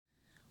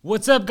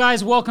What's up,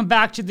 guys? Welcome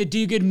back to the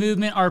Do Good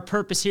Movement. Our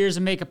purpose here is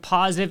to make a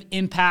positive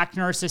impact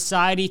in our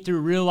society through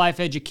real-life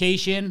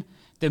education.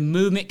 The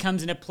movement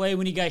comes into play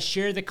when you guys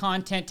share the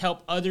content to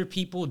help other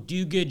people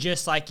do good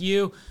just like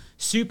you.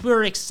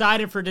 Super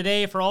excited for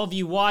today. For all of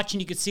you watching,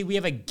 you can see we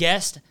have a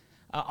guest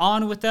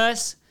on with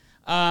us.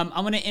 I'm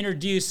going to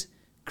introduce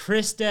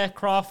Christa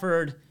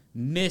Crawford,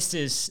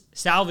 Mrs.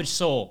 Salvage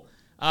Soul.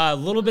 A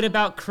little bit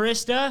about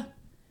Christa.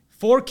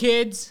 4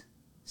 kids,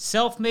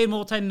 self-made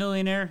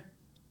multimillionaire,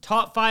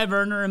 top 5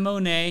 earner in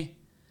Monet,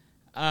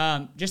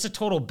 just a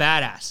total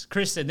badass.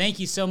 Christa, thank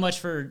you so much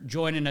for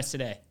joining us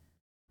today.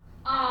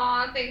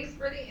 Aw, thanks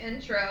for the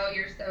intro.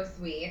 You're so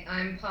sweet.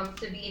 I'm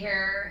pumped to be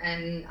here,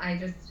 and I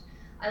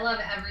love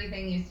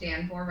everything you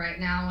stand for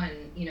right now,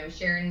 and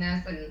sharing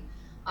this and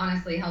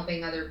honestly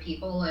helping other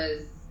people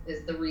is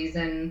the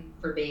reason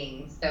for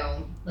being.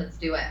 So let's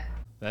do it.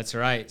 That's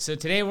right. So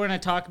today we're going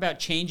to talk about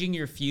changing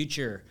your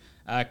future.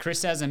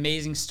 Christa has an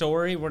amazing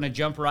story. We're going to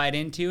jump right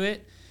into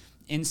it.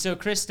 And so,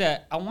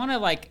 Christa, I want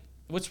to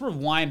let's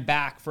rewind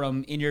back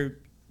from when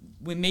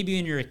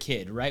you're a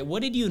kid, right?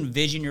 What did you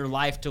envision your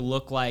life to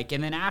look like?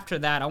 And then after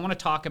that, I want to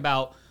talk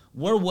about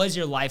where was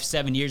your life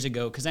 7 years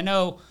ago? Because I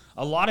know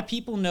a lot of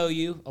people know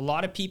you, a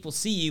lot of people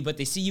see you, but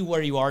they see you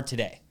where you are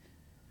today.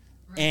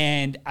 Right.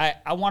 And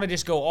I want to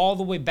just go all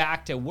the way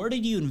back to where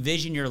did you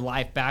envision your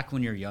life back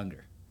when you're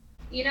younger?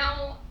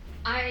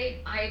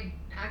 I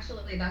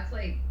actually, that's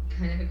like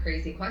kind of a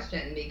crazy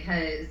question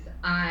because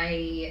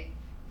I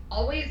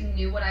always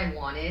knew what I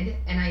wanted,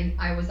 and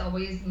I was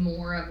always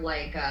more of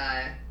like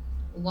a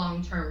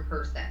long-term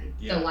person.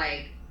 Yeah. So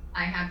like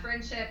I had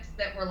friendships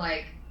that were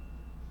like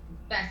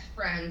best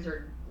friends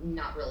or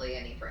not really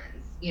any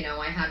friends.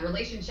 I had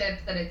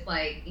relationships that it's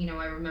like,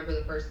 I remember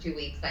the first 2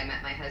 weeks I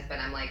met my husband,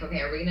 I'm like,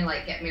 okay, are we gonna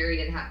like get married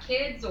and have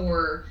kids,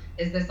 or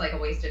is this like a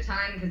waste of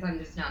time because I'm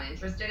just not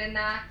interested in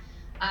that?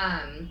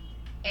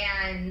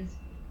 And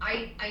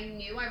I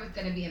knew I was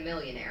gonna be a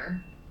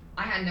millionaire.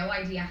 I had no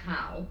idea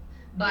how.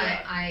 But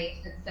yeah. I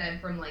had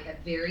said from like a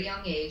very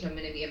young age, I'm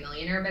going to be a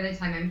millionaire by the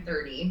time I'm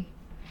 30.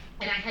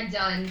 And I had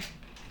done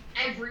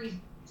every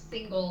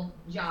single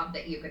job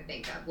that you could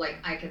think of. Like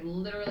I could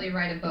literally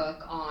write a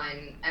book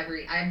on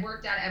I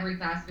worked at every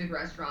fast food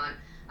restaurant.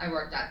 I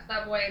worked at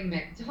Subway,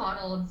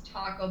 McDonald's,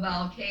 Taco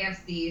Bell,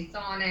 KFC,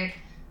 Sonic.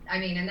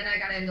 And then I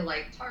got into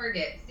like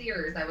Target,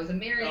 Sears. I was a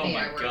maid.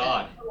 I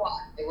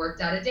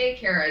worked at a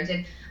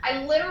daycare.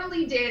 I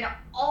literally did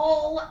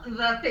all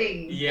the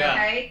things. Yeah.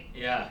 Okay.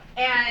 Yeah.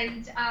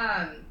 And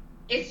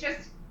it's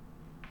just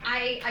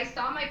I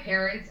saw my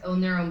parents own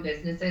their own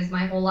businesses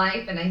my whole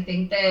life, and I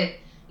think that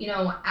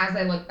as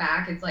I look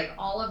back, it's like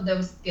all of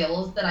those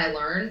skills that I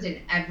learned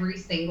in every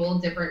single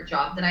different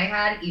job that I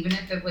had, even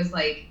if it was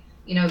like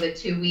the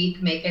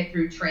 2-week make it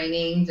through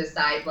training,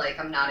 decide like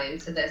I'm not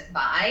into this,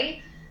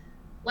 bye.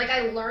 Like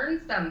I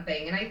learned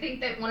something, and I think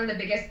that one of the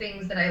biggest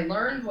things that I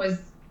learned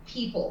was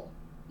people,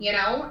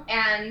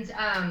 and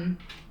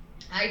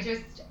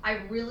I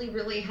really,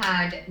 really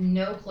had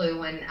no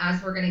clue. And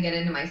as we're going to get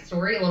into my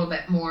story a little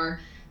bit more,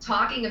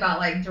 talking about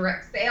like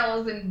direct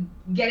sales and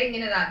getting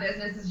into that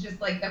business is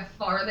just like the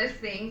farthest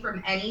thing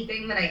from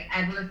anything that I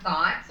ever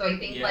thought. So I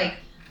think like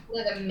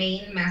one of the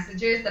main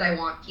messages that I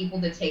want people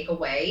to take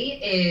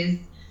away is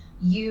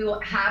you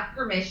have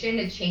permission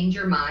to change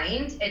your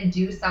mind and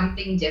do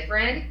something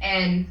different,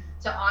 and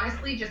to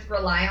honestly just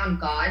rely on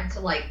God to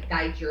like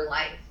guide your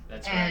life.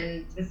 That's right.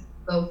 And just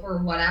go for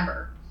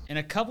whatever. And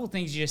a couple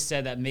things you just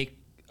said that make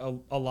a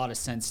lot of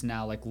sense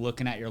now, like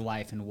looking at your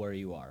life and where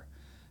you are.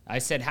 I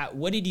said,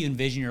 what did you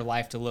envision your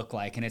life to look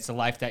like? And it's the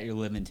life that you're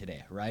living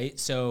today, right?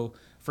 So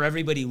for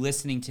everybody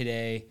listening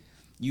today,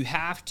 you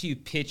have to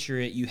picture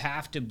it, you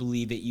have to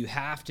believe it, you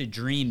have to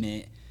dream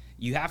it,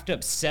 you have to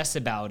obsess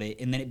about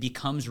it, and then it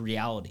becomes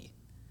reality.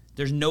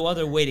 There's no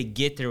other way to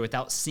get there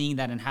without seeing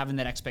that and having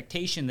that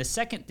expectation. The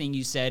second thing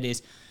you said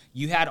is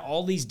you had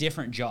all these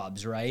different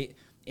jobs, right?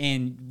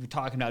 And we're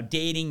talking about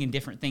dating and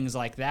different things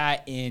like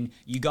that, and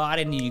you got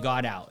in and you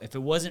got out. If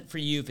it wasn't for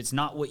you, if it's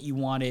not what you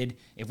wanted,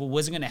 if it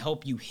wasn't going to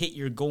help you hit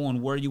your goal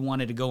and where you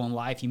wanted to go in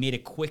life, you made a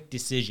quick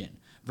decision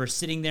versus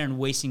sitting there and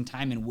wasting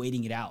time and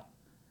waiting it out.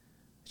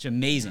 It's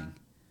amazing.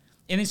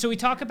 Yeah. And then so we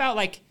talk about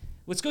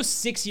let's go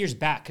 6 years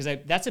back, because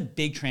that's a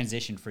big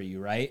transition for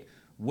you, right?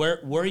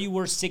 Where you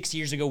were 6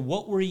 years ago,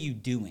 what were you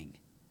doing?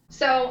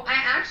 So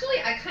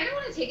I kind of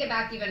want to take it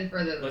back even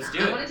further than that.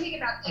 I want to take it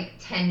back like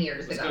 10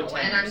 years ago.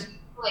 And I'm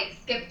like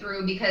skip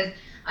through, because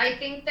I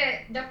think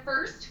that the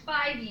first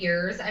 5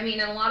 years, and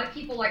a lot of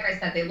people, like I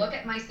said, they look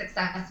at my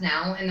success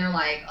now and they're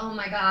like, oh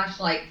my gosh,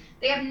 like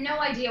they have no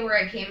idea where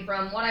I came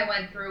from, what I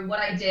went through, what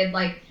I did.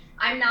 Like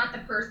I'm not the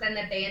person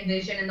that they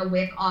envision in the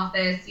WIC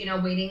office,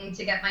 waiting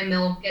to get my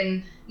milk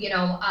and,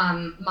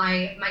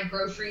 my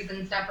groceries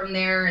and stuff from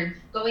there, and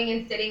going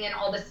and sitting in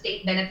all the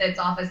state benefits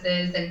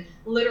offices and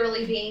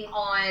literally being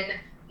on,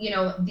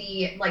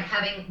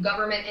 having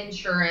government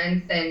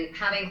insurance and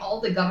having all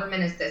the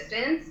government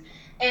assistance.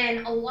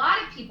 And a lot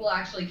of people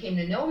actually came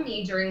to know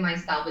me during my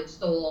Salvage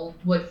Soul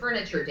wood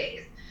furniture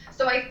days.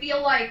 So I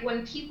feel like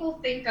when people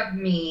think of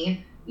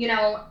me,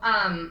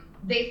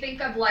 they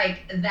think of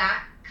like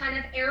that kind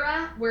of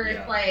era where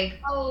it's like,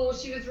 oh,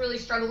 she was really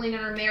struggling in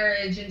her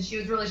marriage and she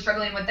was really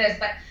struggling with this.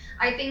 But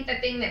I think the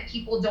thing that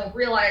people don't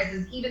realize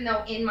is, even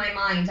though in my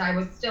mind I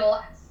was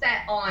still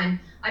set on,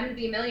 I'm going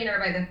to be a millionaire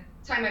by the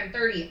time I'm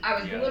 30,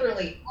 I was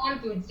literally on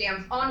food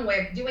stamps, on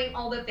WIC, doing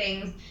all the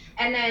things.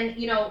 And then,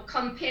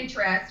 come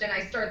Pinterest and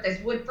I start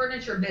this wood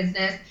furniture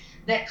business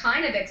that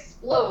kind of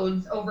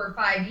explodes over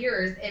 5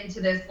 years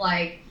into this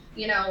like,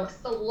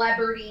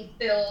 celebrity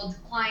filled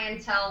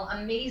clientele,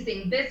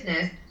 amazing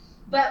business.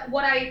 But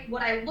what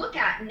I look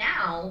at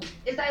now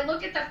is I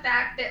look at the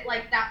fact that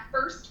like that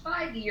first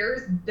 5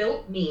 years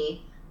built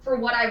me for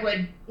what I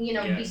would,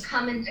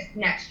 become in this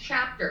next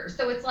chapter.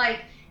 So it's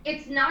like,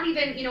 it's not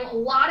even, a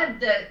lot of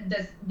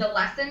the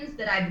lessons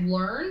that I've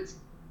learned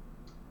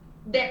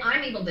that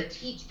I'm able to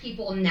teach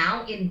people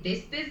now in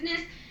this business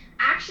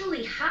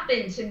actually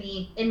happened to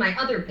me in my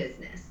other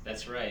business.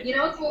 That's right.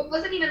 So it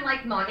wasn't even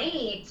like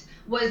Monate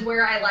was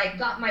where I like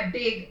got my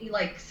big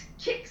like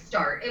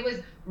kickstart. It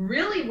was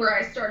really where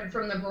I started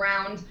from the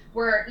ground,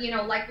 where,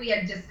 like we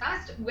had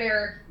discussed,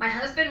 where my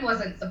husband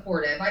wasn't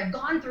supportive. I've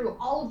gone through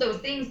all of those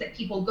things that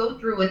people go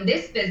through in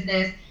this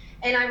business.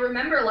 And I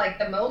remember like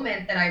the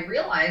moment that I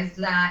realized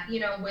that,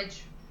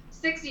 which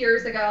 6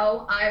 years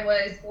ago, I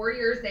was 4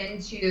 years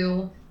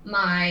into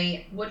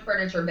my wood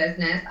furniture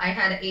business. I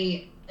had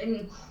an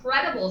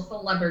incredible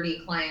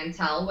celebrity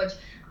clientele, which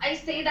I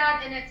say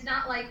that, and it's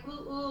not like,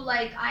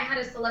 like I had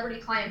a celebrity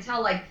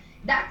clientele. Like,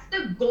 that's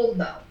the goal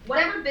though.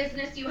 Whatever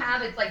business you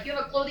have, it's like you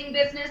have a clothing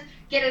business,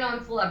 get it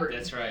on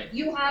celebrities. That's right.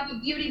 You have a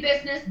beauty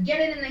business, get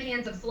it in the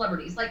hands of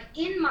celebrities. Like,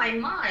 in my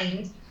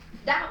mind,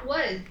 that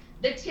was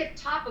the tip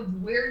top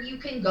of where you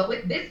can go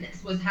with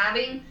business, was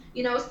having,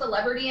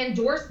 celebrity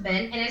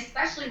endorsement, and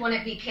especially when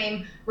it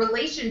became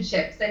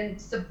relationships and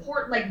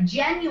support, like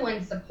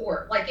genuine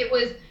support. Like it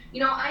was,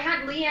 I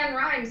had Leanne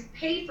Rimes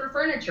pay for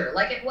furniture.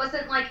 Like it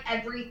wasn't like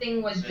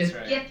everything was just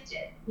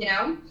gifted,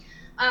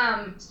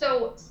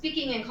 So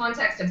speaking in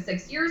context of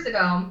 6 years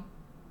ago,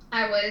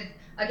 I was,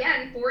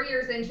 again, 4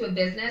 years into a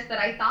business that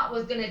I thought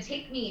was going to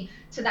take me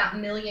to that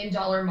 $1 million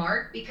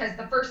mark, because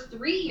the first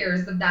 3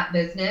 years of that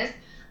business,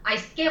 I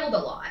scaled a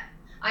lot.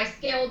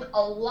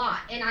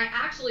 And I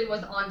actually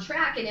was on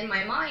track. And in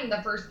my mind,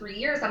 the first 3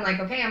 years, I'm like,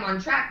 okay, I'm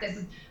on track.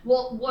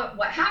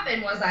 What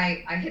happened was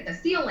I hit the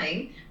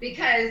ceiling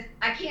because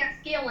I can't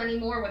scale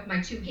anymore with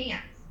my two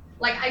hands.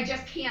 Like, I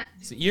just can't.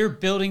 So you're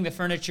building the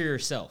furniture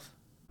yourself?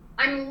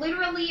 I'm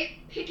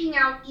literally picking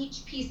out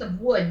each piece of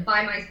wood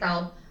by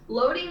myself,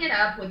 loading it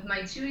up with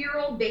my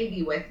 2-year-old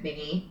baby with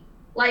me.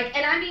 Like,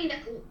 and I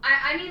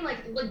mean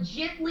like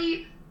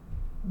legitly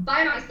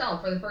by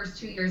myself for the first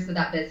 2 years of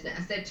that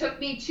business. It took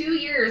me 2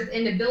 years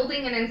into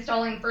building and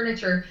installing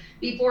furniture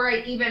before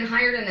I even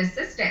hired an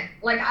assistant.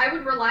 Like, I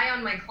would rely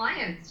on my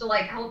clients to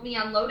like help me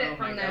unload it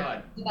from the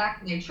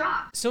back of my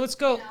truck. So let's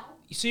go.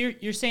 So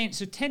you're saying,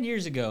 so 10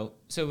 years ago,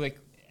 so like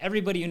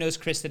everybody who knows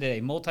Christa today,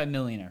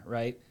 multimillionaire,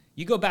 right?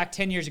 You go back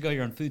 10 years ago,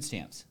 you're on food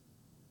stamps.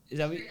 Is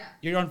that what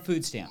you're on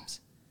food stamps?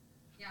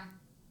 Yeah.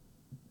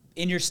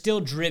 And you're still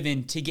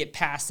driven to get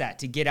past that,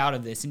 to get out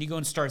of this, and you go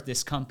and start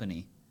this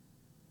company.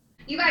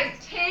 You guys,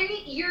 10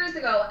 years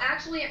ago,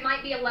 actually it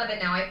might be 11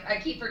 now. I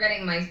keep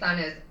forgetting my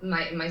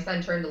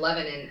son turned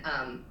 11 in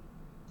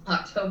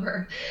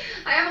October.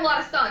 I have a lot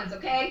of sons,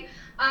 okay?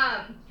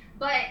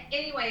 But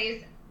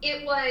anyways,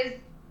 it was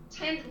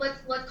 10,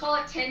 let's call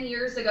it 10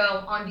 years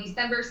ago on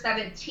December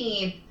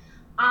 17th.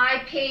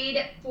 I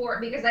paid for,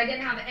 because I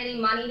didn't have any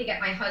money to get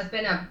my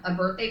husband a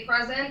birthday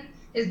present.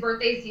 His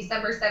birthday is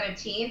December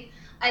 17th.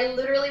 I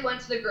literally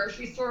went to the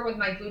grocery store with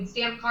my food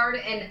stamp card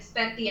and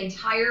spent the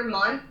entire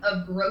month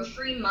of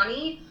grocery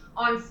money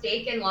on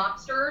steak and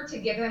lobster to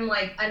give him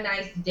like a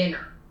nice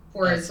dinner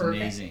for his birthday.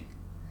 That's amazing.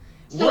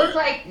 So it's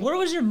like, where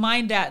was your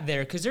mind at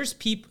there? Because there's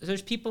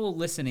people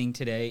listening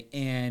today,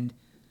 and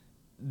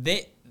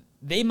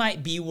they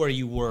might be where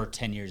you were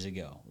 10 years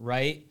ago,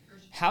 right?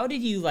 How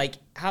did you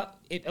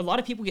a lot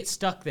of people get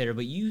stuck there,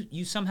 but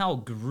you somehow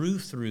grew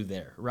through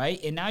there, right?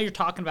 And now you're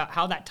talking about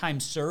how that time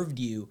served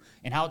you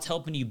and how it's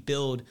helping you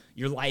build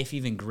your life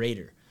even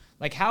greater.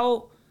 Like,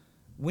 how,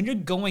 when you're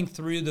going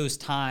through those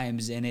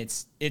times and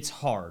it's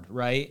hard,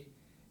 right?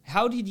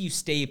 How did you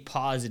stay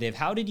positive?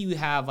 How did you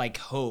have like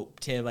hope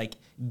to like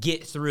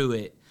get through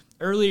it?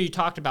 Earlier you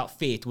talked about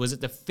faith. Was it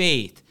the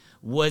faith?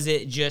 Was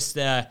it just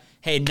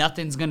hey,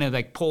 nothing's gonna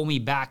like pull me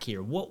back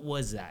here? What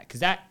was that? Because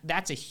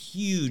that's a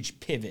huge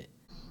pivot.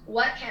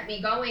 What kept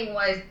me going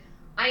was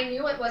I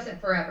knew it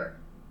wasn't forever.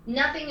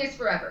 Nothing is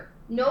forever.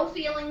 No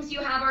feelings you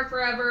have are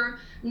forever.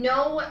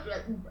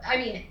 Nothing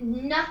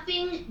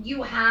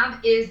you have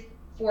is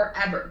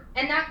forever.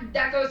 And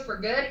that goes for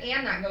good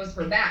and that goes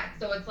for bad.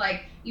 So it's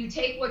like you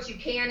take what you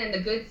can in the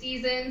good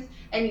seasons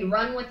and you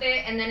run with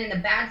it. And then in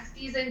the bad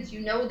seasons, you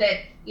know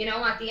that,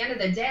 at the end of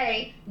the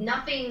day,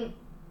 nothing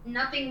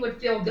would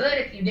feel good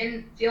if you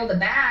didn't feel the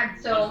bad.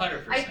 So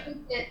 100%. I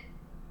think that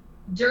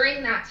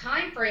during that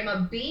time frame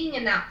of being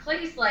in that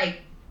place,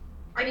 like,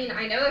 I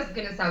know this is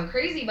going to sound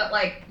crazy, but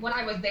like when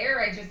I was there,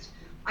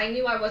 I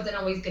knew I wasn't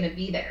always going to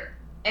be there.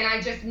 And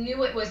I just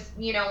knew it was,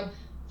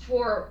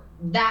 for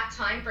that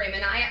time frame.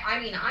 And I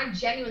mean, I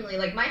genuinely,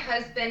 like, my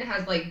husband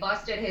has like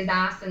busted his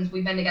ass since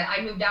we've been together.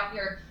 I moved out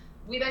here.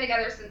 We've been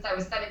together since I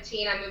was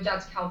 17. I moved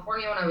out to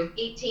California when I was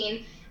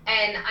 18.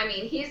 And I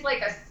mean, he's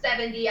like a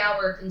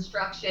 70-hour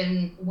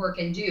construction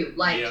working dude.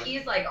 Like,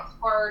 he's like a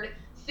hard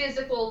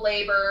physical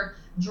labor,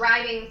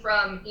 driving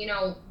from,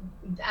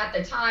 at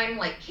the time,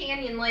 like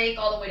Canyon Lake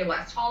all the way to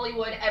West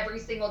Hollywood every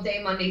single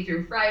day, Monday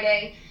through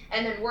Friday,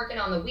 and then working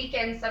on the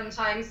weekends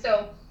sometimes.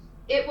 So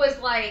it was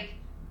like,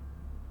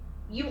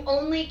 you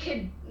only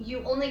could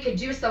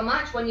do so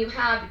much when you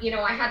have,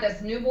 I had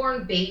this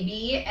newborn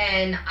baby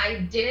and I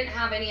didn't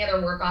have any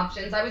other work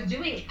options. I was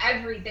doing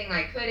everything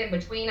I could in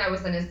between. I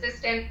was an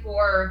assistant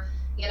for,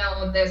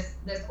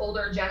 this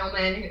older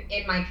gentleman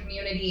in my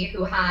community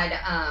who had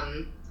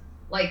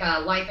like a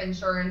life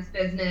insurance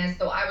business.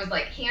 So I was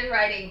like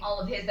handwriting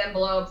all of his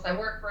envelopes. I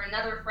worked for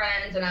another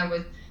friend and I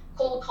was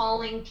cold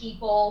calling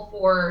people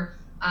for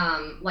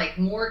like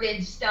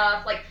mortgage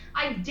stuff. Like,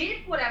 I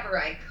did whatever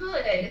I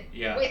could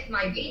with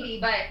my baby,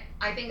 but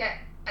I think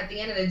at the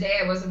end of the day,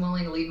 I wasn't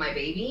willing to leave my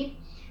baby.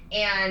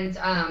 And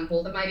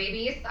both of my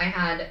babies, I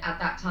had at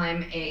that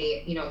time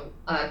a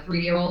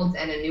 3-year-old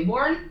and a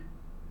newborn.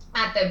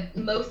 At the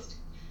most,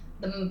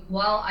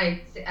 I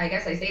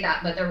guess I say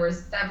that, but there were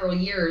several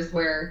years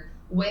where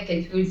WIC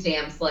and food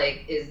stamps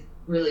like is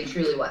really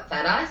truly what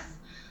fed us.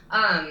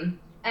 And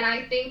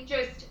I think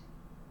just,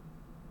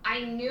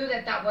 I knew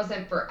that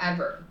wasn't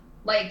forever.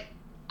 Like,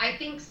 I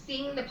think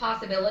seeing the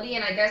possibility,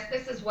 and I guess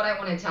this is what I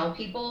want to tell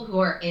people who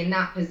are in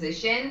that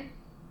position,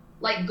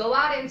 like, go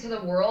out into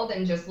the world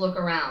and just look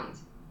around.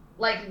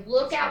 Like,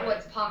 look at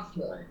what's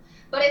possible.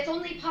 But it's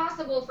only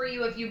possible for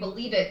you if you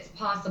believe it's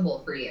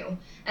possible for you.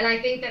 And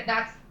I think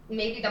that's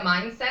maybe the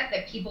mindset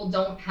that people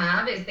don't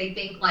have, is they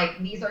think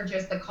like, these are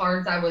just the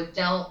cards I was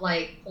dealt,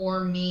 like,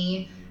 for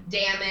me.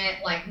 Damn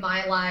it, like,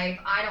 my life,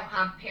 I don't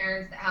have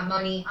parents that have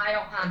money, I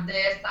don't have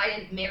this, I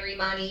didn't marry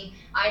money,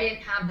 I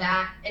didn't have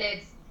that, and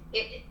it's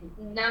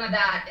none of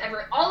that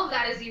ever, all of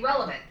that is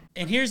irrelevant.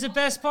 And here's the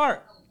best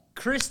part,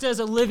 Christa's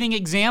a living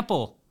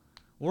example.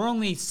 We're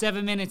only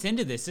 7 minutes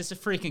into this. This is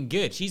freaking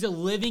good. She's a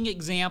living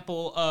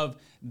example of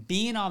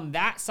being on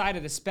that side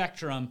of the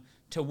spectrum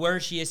to where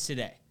she is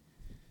today.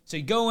 So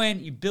you go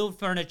in, you build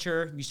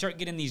furniture, you start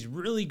getting these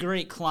really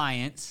great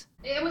clients.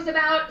 It was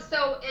about,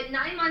 so at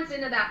 9 months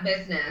into that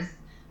business,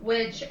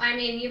 which, I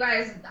mean, you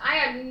guys, I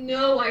had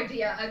no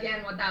idea,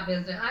 again, what that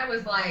business, I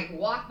was like,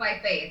 walk by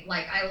faith.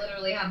 Like, I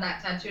literally have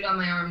that tattooed on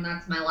my arm,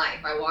 that's my life.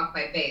 I walk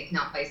by faith,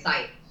 not by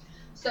sight.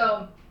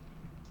 So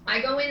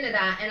I go into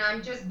that and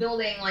I'm just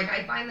building, like,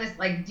 I find this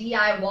like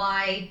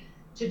DIY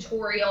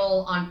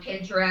tutorial on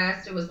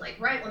Pinterest. It was like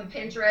right when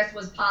Pinterest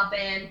was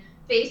popping,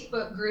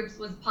 Facebook groups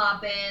was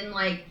popping,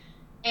 like,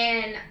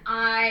 and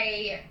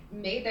I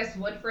made this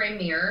wood frame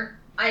mirror.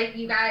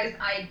 You guys,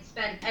 I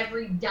spent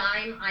every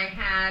dime I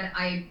had.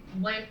 I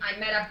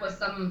met up with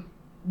some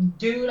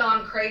dude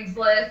on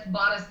Craigslist,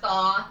 bought a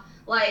saw.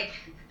 Like,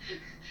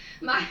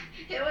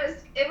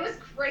 it was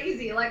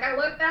crazy. Like, I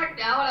look back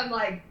now and I'm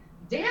like,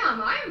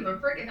 damn, I am a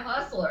freaking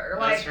hustler.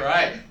 Like, that's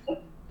right.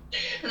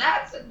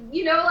 That's,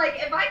 like,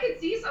 if I could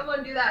see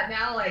someone do that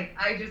now, like,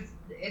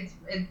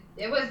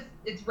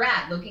 it's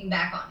rad looking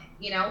back on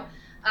it,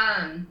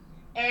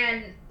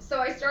 And so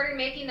I started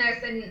making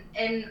this,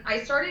 and I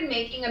started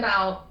making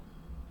about,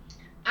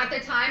 at the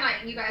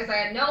time, you guys, I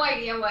had no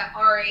idea what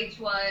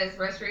RH was,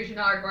 Restoration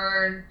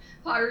Hardware,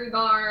 Pottery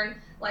Barn.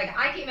 Like,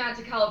 I came out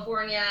to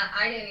California,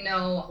 I didn't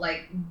know,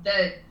 like,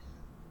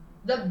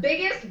 the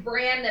biggest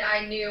brand that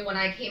I knew when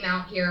I came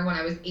out here when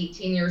I was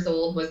 18 years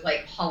old was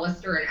like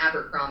Hollister and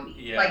Abercrombie.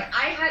 Yeah. Like,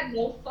 I had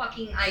no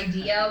fucking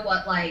idea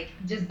what, like,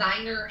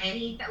 designer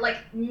anything, like,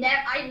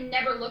 I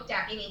never looked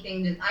at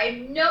anything. I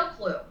had no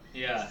clue.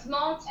 Yeah.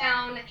 Small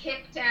town, hip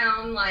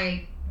town,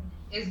 like,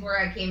 is where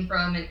I came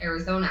from in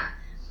Arizona.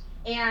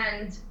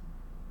 And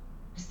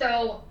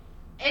so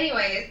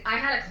anyways, I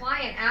had a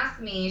client ask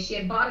me, she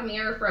had bought a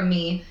mirror from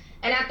me.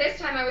 And at this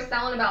time, I was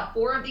selling about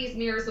 4 of these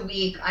mirrors a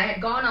week. I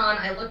had gone on,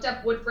 I looked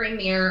up wood frame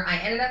mirror. I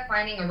ended up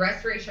finding a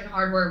Restoration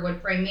Hardware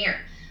wood frame mirror.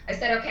 I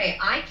said, okay,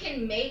 I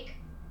can make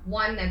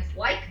one that's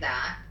like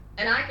that,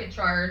 and I could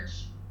charge,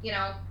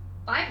 $500,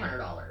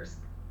 $250,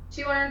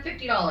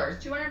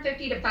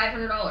 $250 to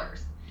 $500.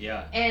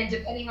 Yeah. And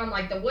depending on,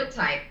 like, the wood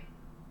type,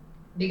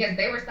 because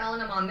they were selling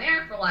them on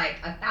there for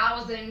like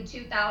 $1,000,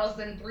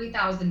 $2,000,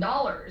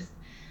 $3,000.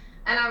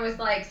 And I was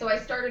like, so I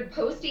started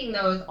posting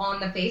those on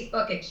the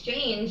Facebook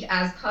exchange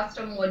as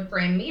custom wood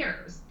frame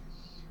mirrors.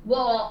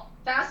 Well,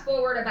 fast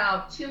forward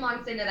about 2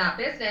 months into that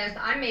business,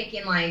 I'm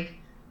making like,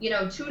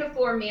 2 to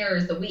 4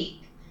 mirrors a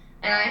week.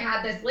 And I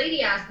had this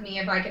lady ask me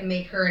if I can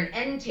make her an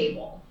end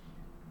table.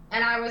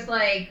 And I was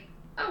like,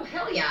 oh,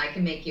 hell yeah, I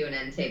can make you an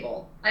end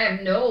table. I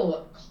have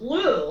no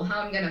clue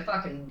how I'm going to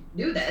fucking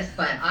do this,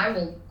 but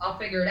I'll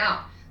figure it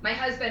out. My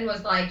husband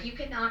was like, you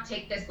cannot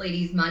take this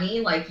lady's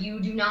money. Like, you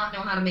do not know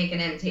how to make an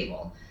end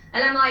table.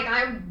 And I'm like,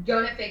 I'm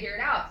going to figure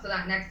it out. So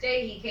that next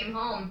day he came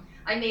home.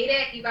 I made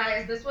it, you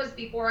guys, this was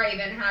before I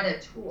even had a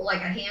tool,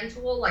 like a hand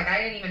tool. Like, I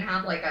didn't even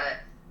have like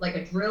like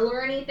a drill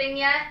or anything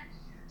yet.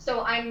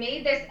 So I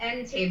made this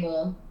end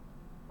table.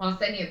 I'll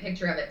send you a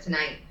picture of it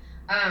tonight.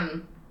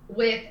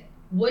 With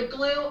wood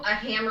glue, a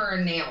hammer,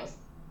 and nails.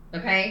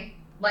 Okay,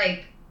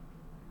 like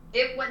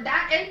when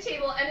that end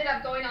table ended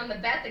up going on the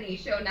Bethany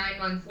show 9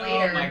 months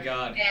later. Oh my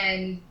God!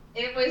 And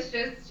it was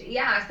just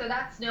so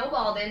that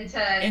snowballed into.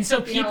 And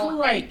so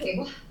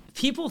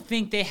people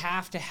think they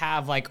have to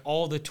have like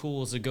all the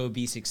tools to go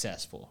be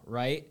successful,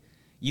 right?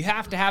 You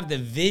have to have the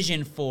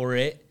vision for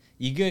it.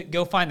 You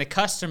go find the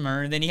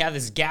customer, and then you have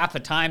this gap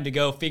of time to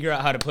go figure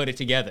out how to put it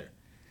together.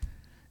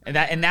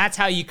 And that's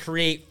how you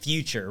create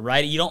future,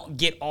 right? You don't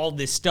get all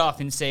this stuff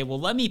and say, well,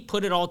 let me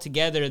put it all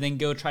together and then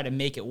go try to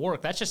make it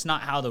work. That's just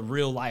not how the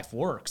real life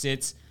works.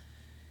 It's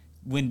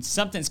when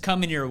something's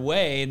coming your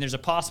way and there's a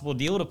possible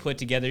deal to put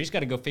together, you just got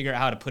to go figure out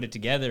how to put it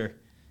together.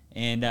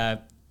 And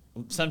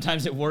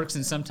sometimes it works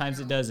and sometimes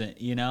it doesn't,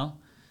 you know?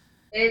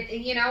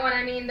 You know what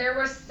I mean? There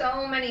were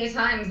so many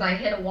times I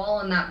hit a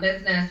wall in that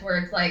business where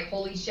it's like,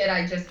 holy shit,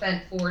 I just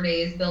spent 4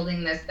 days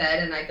building this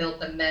bed and I built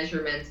the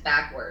measurements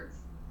backwards.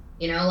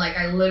 You know, like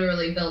I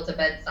literally built a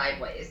bed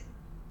sideways.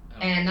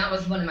 And that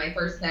was one of my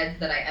first beds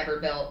that I ever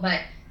built.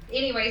 But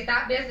anyways,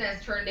 that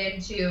business turned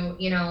into,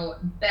 you know,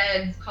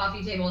 beds,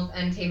 coffee tables,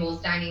 end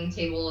tables, dining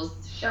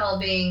tables,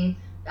 shelving.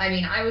 I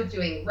mean, I was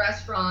doing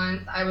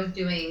restaurants, I was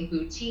doing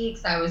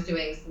boutiques, I was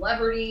doing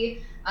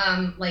celebrity,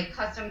 like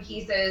custom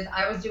pieces.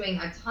 I was doing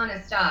a ton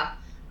of stuff.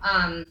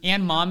 And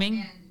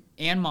momming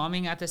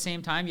at the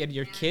same time. You had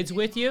your kids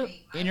with you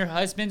and your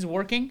husband's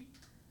working?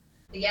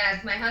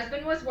 Yes, my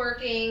husband was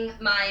working.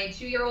 My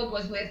 2-year-old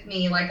was with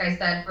me, like I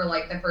said, for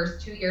like the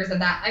first 2 years of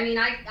that. I mean,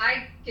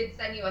 I could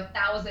send you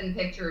 1,000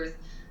 pictures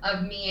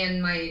of me and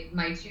my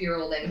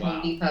 2-year-old in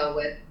Home Depot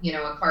with, you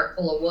know, a cart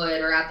full of wood,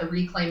 or at the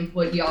reclaimed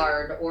wood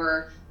yard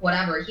or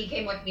whatever. He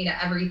came with me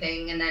to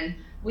everything. And then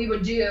we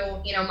would do,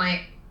 you know,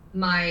 my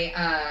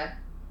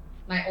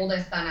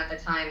oldest son at the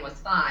time was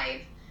 5.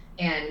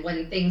 And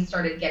when things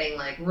started getting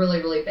like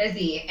really, really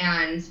busy,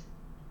 and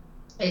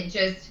it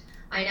just,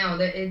 I know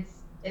that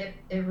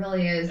it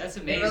really is. That's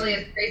amazing. It really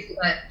is crazy.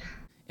 But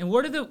and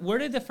where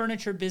did the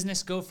furniture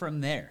business go from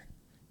there?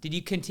 Did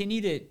you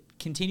continue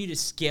to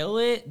scale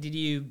it? Did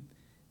you,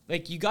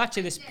 like, you got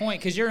to this point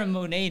because you're in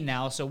Monet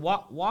now? So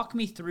walk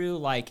me through,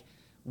 like,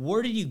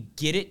 where did you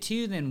get it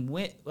to? Then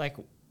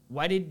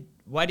why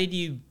did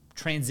you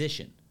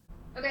transition?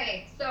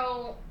 Okay,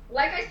 so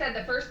like I said,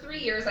 the first 3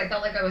 years I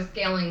felt like I was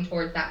scaling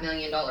towards that $1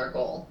 million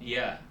goal.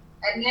 Yeah.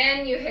 And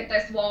then you hit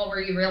this wall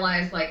where you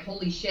realize, like,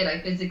 holy shit,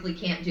 I physically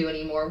can't do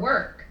any more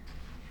work.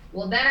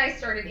 Well, then I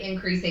started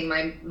increasing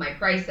my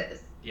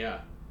prices. Yeah.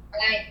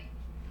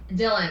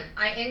 Dylan,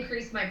 I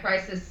increased my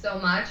prices so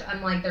much,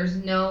 I'm like, there's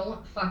no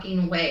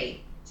fucking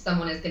way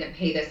someone is going to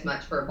pay this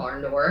much for a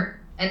barn door.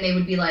 And they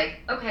would be like,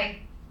 okay.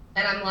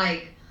 And I'm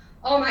like,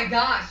 oh my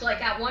gosh. Like,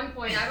 at one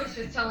point, I was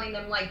just telling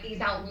them, like,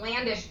 these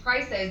outlandish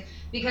prices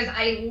because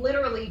I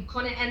literally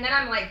couldn't. And then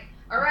I'm like,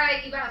 all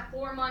right, you got a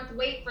 4-month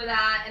wait for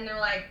that. And they're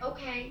like,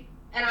 okay.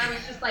 And I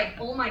was just like,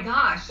 oh my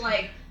gosh.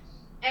 Like,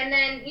 and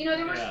then, you know,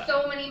 there were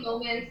so many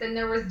moments, and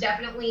there was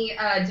definitely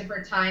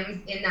different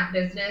times in that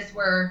business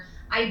where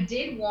I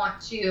did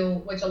want to,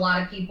 which a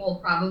lot of people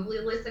probably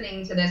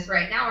listening to this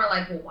right now are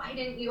like, well, why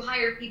didn't you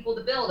hire people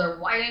to build? Or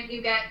why didn't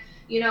you get,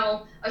 you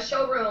know, a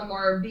showroom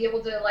or be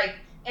able to, like,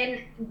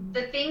 and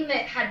the thing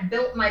that had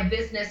built my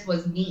business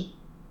was me.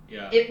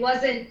 Yeah. It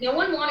wasn't, no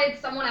one wanted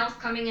someone else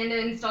coming in to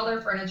install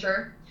their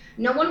furniture.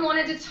 No one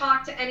wanted to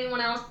talk to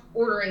anyone else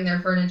ordering their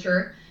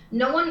furniture.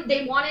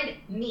 They wanted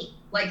me.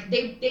 Like,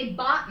 they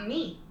bought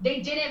me.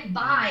 They didn't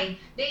buy.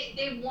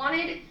 They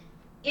wanted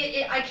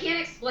it. I can't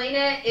explain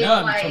it.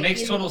 It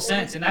makes total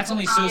sense, and that's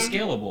only so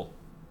scalable.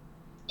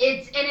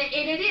 It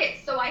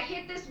is. So I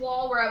hit this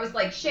wall where I was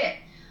like, shit.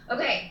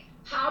 Okay,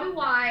 how do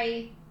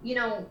I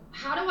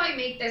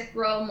make this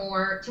grow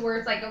more to where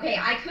it's like, okay,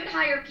 I could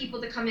hire people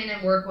to come in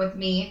and work with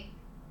me,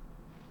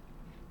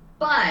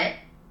 but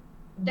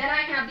then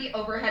I have the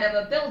overhead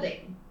of a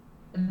building.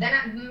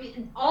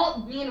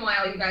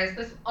 Meanwhile, you guys,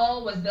 this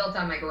all was built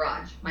on my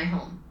garage, my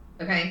home,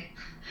 okay?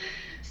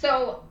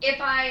 So if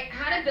I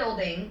had a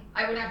building,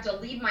 I would have to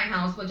leave my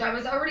house, which I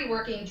was already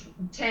working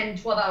 10,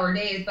 12-hour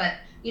days, but,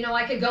 you know,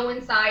 I could go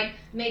inside,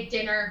 make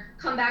dinner,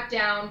 come back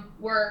down,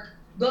 work,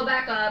 go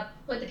back up,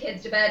 put the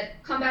kids to bed,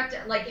 come back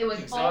to, like, it was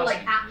exhausting. All,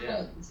 like, at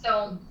home.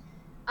 So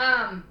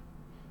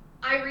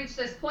I reached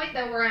this point,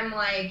 though, where I'm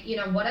like, you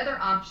know, what other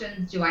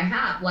options do I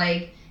have?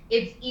 Like,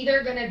 it's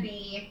either going to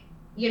be,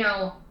 you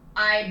know,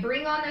 I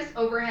bring on this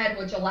overhead,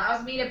 which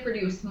allows me to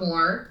produce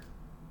more,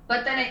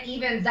 but then it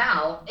evens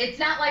out. It's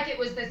not like it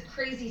was this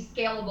crazy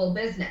scalable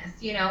business,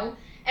 you know?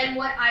 And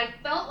what I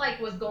felt like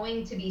was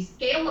going to be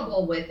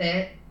scalable with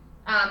it,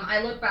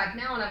 I look back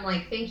now and I'm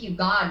like, thank you,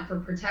 God, for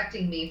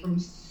protecting me from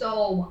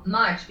so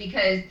much,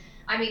 because,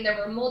 I mean, there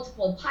were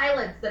multiple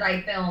pilots that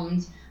I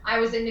filmed. I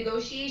was in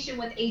negotiation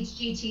with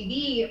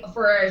HGTV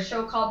for a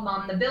show called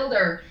Mom the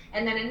Builder,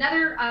 and then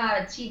another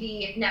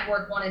TV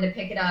network wanted to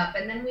pick it up.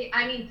 And then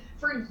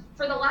for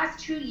the last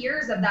 2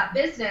 years of that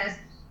business,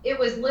 it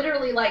was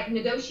literally like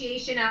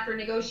negotiation after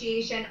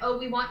negotiation. Oh,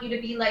 we want you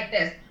to be like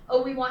this.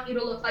 Oh, we want you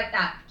to look like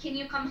that. Can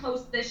you come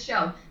host this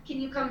show?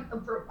 Can you come?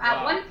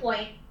 At one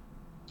point,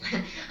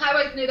 I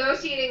was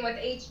negotiating with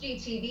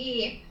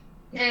HGTV,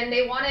 and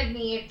they wanted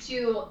me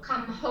to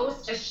come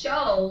host a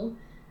show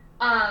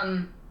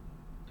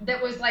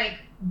that was like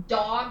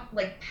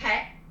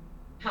pet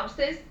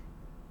houses.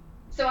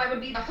 So I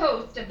would be the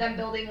host of them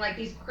building like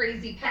these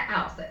crazy pet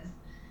houses.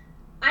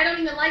 I don't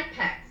even like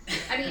pets.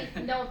 I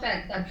mean, no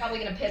offense, that's probably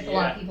gonna piss a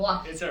lot of people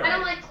off. It's all right. I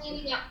don't like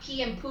cleaning up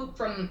pee and poop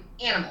from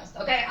animals.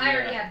 Okay, I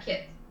already have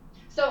kids,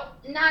 so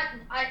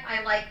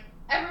I like,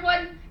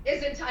 everyone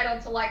is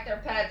entitled to like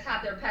their pets,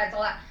 have their pets,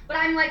 all that. But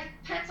I'm like,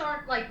 pets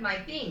aren't like my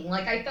thing.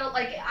 Like I felt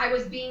like I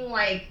was being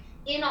like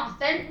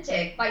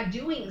inauthentic by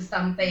doing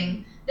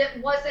something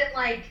that wasn't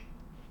like.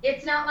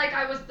 It's not like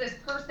I was this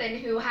person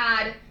who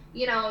had,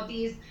 you know,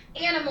 these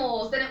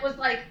animals, and it was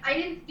like I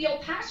didn't feel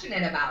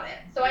passionate about it,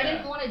 so I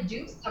didn't want to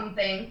do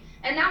something.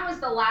 And that was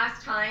the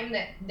last time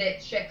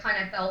that shit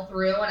kind of fell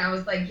through, and I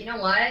was like, you know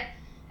what?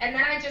 And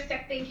then I just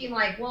kept thinking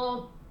like,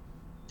 well,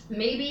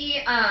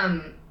 maybe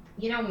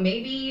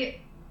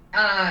maybe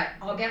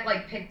I'll get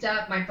like picked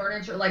up my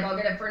furniture, like I'll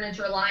get a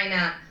furniture line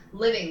at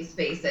Living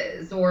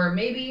Spaces, or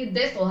maybe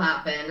this will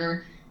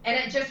happen, and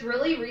it just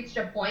really reached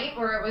a point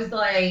where it was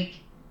like,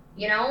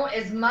 you know,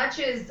 as much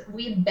as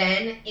we've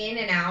been in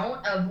and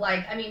out of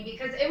like, I mean,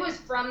 because it was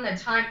from the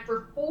time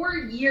for 4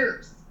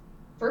 years,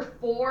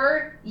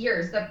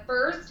 the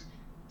first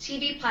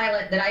TV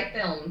pilot that I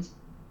filmed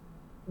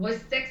was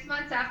 6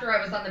 months after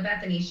I was on the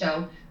Bethany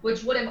show,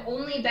 which would have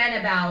only been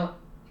about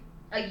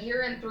a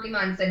year and 3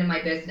 months into my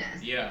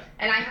business. Yeah.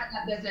 And I had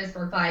that business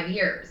for 5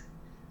 years.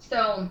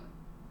 So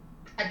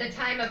at the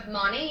time of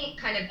money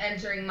kind of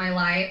entering my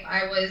life,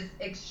 I was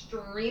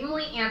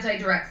extremely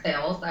anti-direct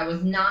sales. I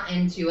was not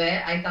into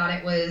it. I thought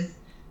it was,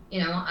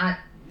 you know,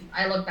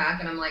 I look back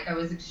and I'm like, I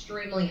was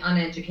extremely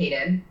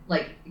uneducated,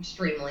 like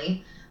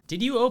extremely.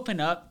 Did you open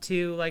up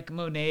to like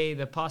Monet,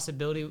 the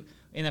possibility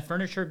in the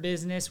furniture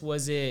business?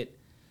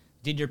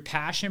 Did your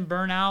passion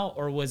burn out,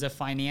 or was a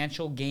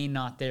financial gain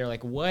not there?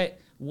 Like what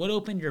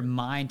opened your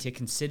mind to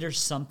consider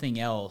something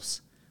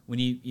else when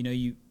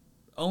you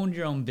owned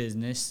your own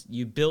business,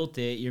 you built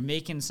it, you're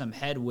making some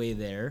headway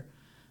there.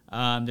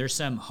 There's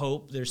some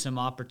hope, there's some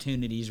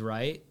opportunities,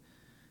 right?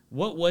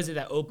 What was it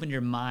that opened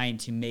your mind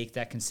to make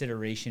that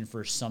consideration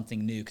for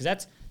something new?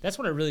 Because that's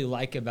what I really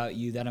like about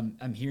you that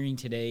I'm hearing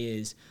today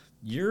is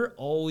you're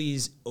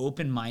always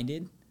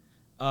open-minded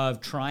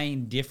of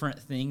trying different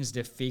things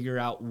to figure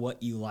out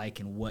what you like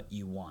and what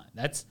you want.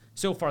 That's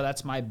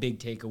my big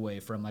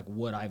takeaway from like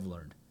what I've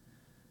learned.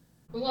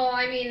 Well,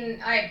 I mean,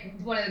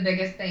 one of the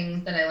biggest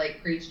things that I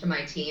like preach to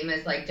my team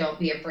is like, don't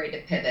be afraid to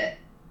pivot.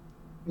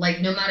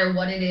 Like no matter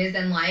what it is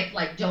in life,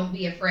 like don't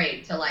be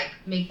afraid to like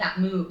make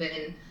that move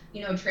and,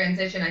 you know,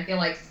 transition. I feel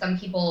like some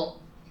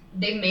people,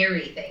 they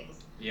marry things,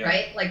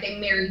 right? Like they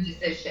marry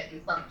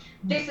decisions. Like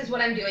this is what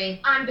I'm doing.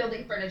 I'm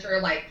building furniture.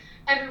 Like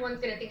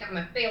everyone's going to think I'm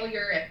a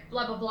failure at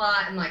blah, blah,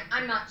 blah. And like,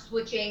 I'm not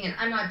switching and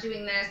I'm not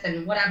doing this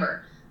and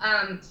whatever.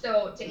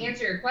 So to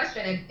answer your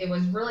question, it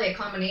was really a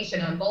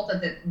combination of both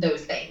of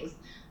those things.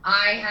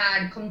 I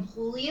had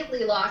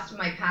completely lost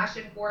my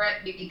passion for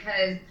it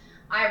because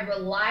I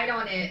relied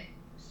on it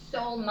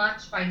so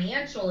much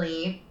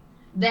financially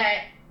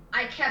that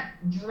I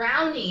kept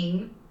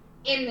drowning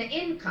in the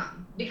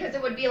income, because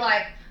it would be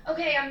like,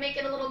 okay, I'm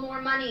making a little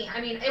more money.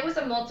 I mean, it was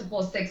a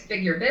multiple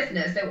 6-figure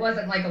business. It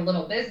wasn't like a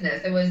little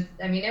business. It was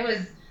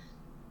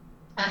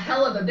a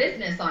hell of a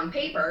business on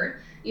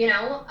paper, you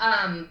know?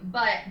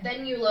 But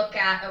then you look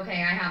at,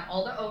 okay, I have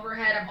all the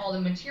overhead, I have all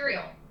the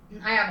material.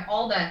 I have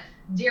all the,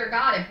 dear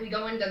God, if we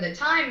go into the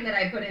time that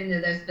I put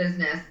into this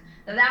business,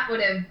 that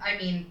would have, I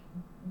mean,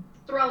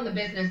 thrown the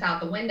business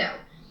out the window.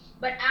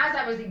 But as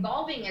I was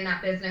evolving in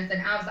that business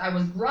and as I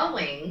was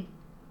growing,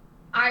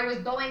 I was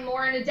going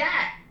more into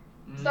debt.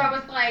 So I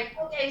was like,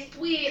 okay,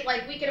 sweet,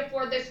 like we could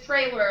afford this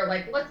trailer,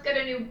 like let's get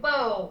a new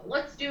boat,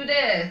 let's do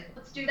this,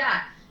 let's do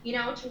that, you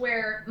know, to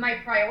where my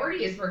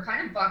priorities were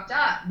kind of fucked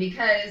up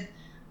because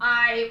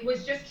I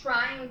was just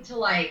trying to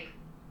live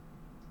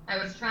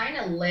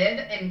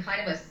and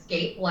kind of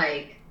escape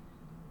like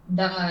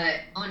the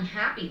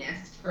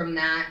unhappiness from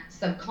that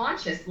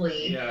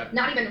subconsciously,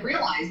 not even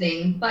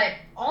realizing, but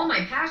all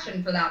my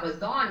passion for that was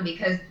gone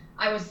because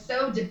I was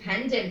so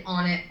dependent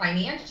on it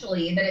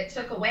financially that it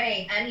took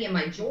away any of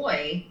my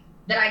joy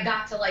that I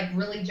got to like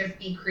really just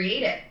be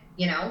creative,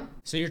 you know?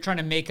 So you're trying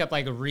to make up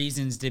like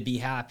reasons to be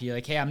happy. You're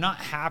like, hey, I'm not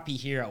happy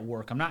here at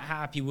work. I'm not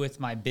happy with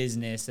my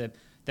business.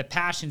 The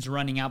passion's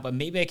running out, but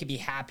maybe I could be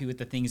happy with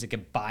the things that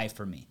could buy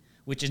for me,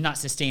 which is not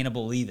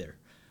sustainable either,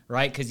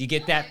 right? Because you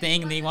get that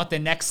thing and then you want the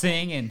next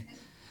thing. And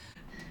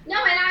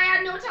no, and I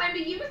had no time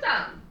to use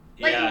them.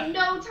 Like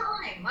no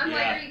time. I'm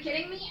like, are you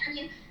kidding me? I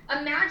mean,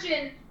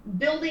 imagine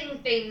building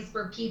things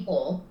for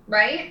people,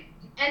 right?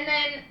 And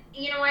then,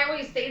 you know, I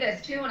always say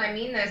this too, and I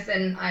mean this,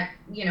 and I,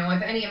 you know,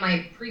 if any of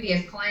my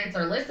previous clients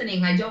are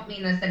listening, I don't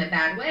mean this in a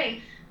bad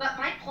way, but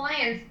my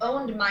clients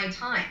owned my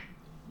time.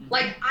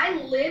 Like, I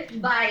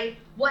lived by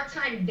what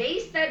time they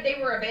said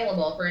they were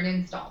available for an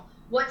install,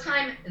 what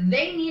time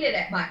they needed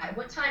it by,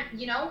 what time,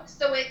 you know?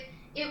 So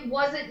it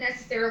wasn't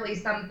necessarily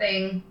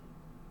something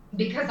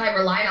because I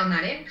relied on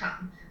that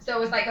income. So it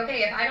was like,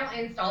 okay, if I don't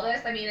install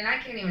this, I mean, and I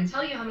can't even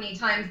tell you how many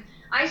times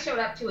I showed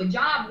up to a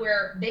job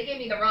where they gave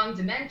me the wrong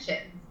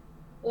dimensions.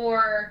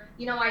 Or,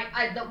 you know,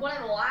 one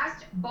of the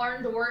last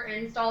barn door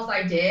installs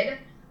I did,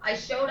 I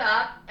showed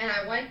up and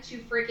I went to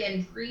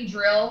freaking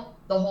pre-drill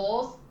the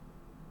holes,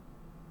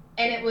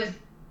 and it was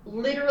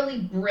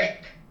literally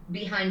brick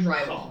behind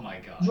drywall. Oh my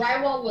gosh.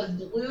 Drywall was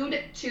glued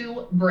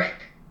to brick,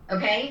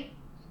 okay?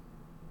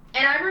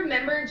 And I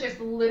remember just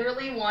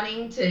literally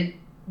wanting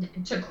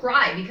to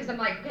cry, because I'm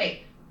like,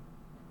 okay,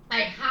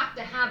 I have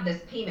to have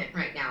this payment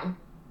right now,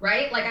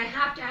 right? Like, I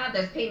have to have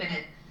this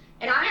payment,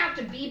 and I have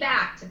to be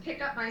back to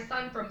pick up my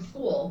son from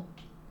school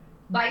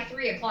by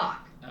 3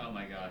 o'clock. Oh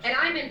my gosh. And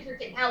I'm in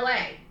freaking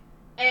LA.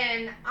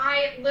 And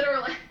I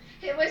literally,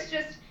 it was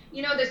just,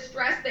 you know, the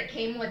stress that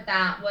came with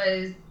that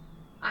was,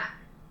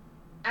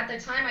 at the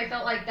time I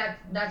felt like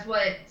that's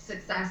what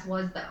success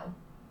was, though.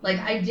 Like,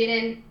 I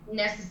didn't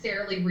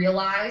necessarily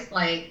realize,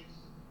 like,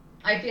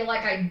 I feel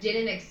like I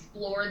didn't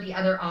explore the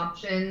other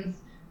options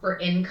for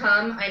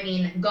income. I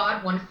mean,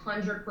 God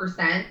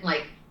 100%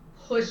 like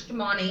pushed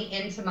money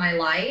into my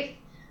life.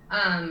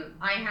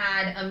 I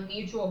had a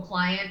mutual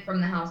client from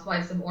the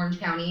Housewives of Orange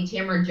County,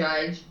 Tamara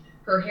Judge.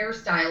 Her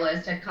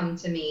hairstylist had come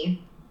to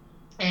me,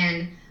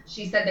 and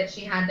she said that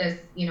she had this,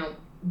 you know,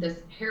 this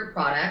hair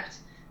product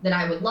that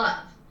I would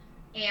love.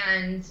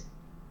 And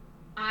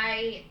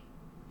I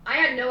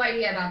had no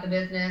idea about the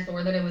business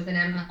or that it was an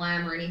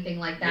MLM or anything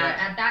like that.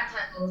 Yeah. At that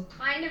time, I was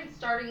kind of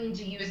starting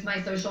to use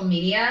my social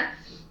media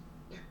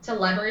to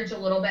leverage a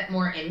little bit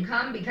more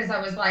income, because I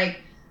was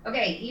like,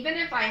 okay, even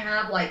if I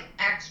have like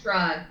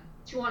extra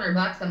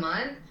 $200 a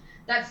month,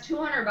 that's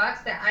 $200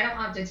 that I don't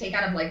have to take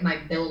out of like my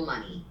bill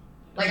money.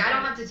 Like, I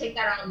don't have to take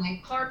that out of my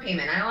car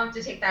payment. I don't have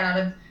to take that out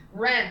of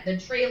rent, the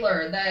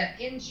trailer,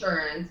 the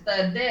insurance,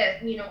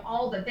 this, you know,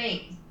 all the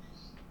things,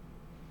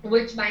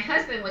 which my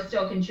husband was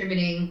still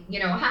contributing, you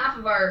know, half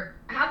of our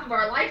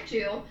life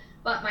to.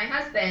 But my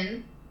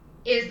husband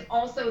is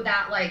also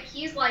that, like,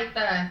 he's like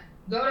the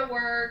go to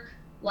work,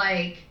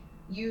 like,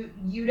 he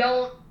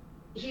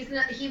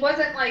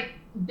wasn't like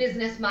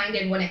business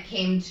minded when it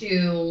came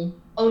to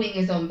owning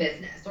his own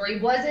business, or he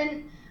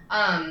wasn't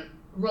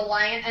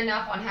reliant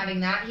enough on having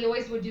that. He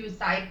always would do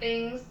side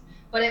things,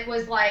 but it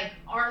was like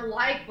our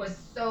life was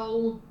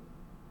so,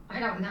 I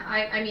don't know.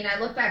 I mean, I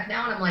look back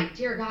now and I'm like,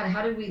 dear God,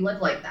 how did we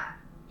live like that?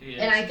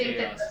 Yeah, and I think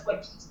that's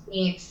what keeps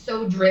me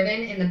so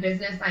driven in the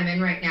business I'm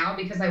in right now,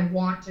 because I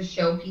want to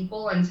show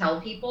people and tell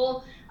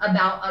people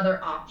about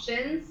other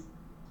options.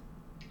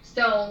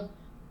 So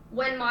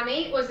when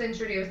Monat was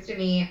introduced to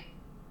me,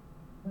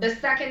 the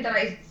second that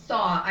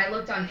I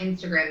looked on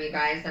Instagram, you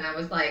guys, and I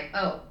was like,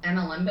 oh,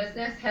 MLM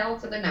business? Hell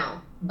to the no.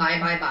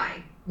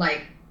 Bye.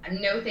 Like,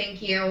 no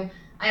thank you.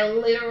 I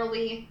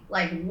literally,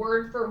 like,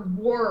 word for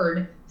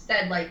word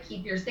said, like,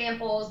 keep your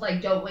samples,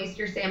 like, don't waste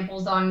your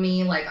samples on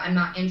me, like, I'm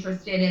not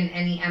interested in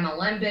any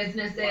MLM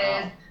businesses.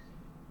 Wow.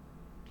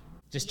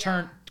 Just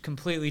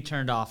completely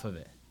turned off of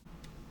it.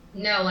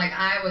 No, like,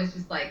 I was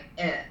just like,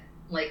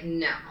 like,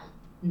 no,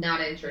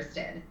 not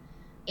interested.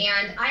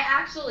 And I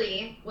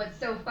actually, what's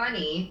so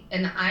funny,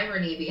 and the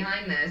irony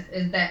behind this,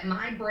 is that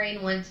my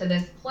brain went to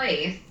this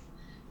place,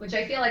 which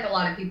I feel like a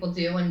lot of people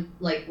do, and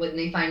like when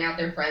they find out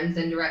their friends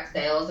in direct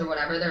sales or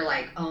whatever, they're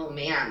like, oh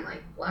man,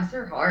 like, bless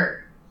her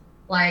heart.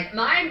 Like,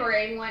 my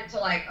brain went to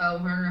like, oh,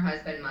 her and her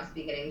husband must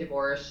be getting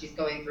divorced. She's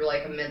going through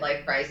like a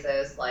midlife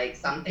crisis, like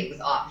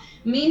something's off.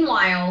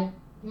 Meanwhile,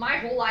 my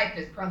whole life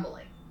is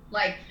crumbling.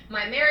 Like,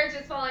 my marriage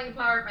is falling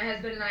apart. My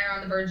husband and I are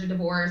on the verge of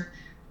divorce.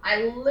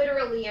 I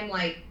literally am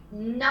like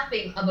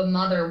nothing of a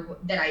mother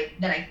that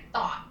I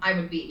thought I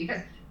would be,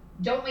 because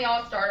don't we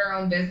all start our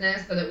own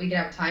business so that we can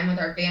have time with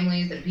our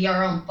families and be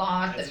our own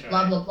boss? That's and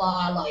blah, blah,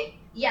 blah. Like,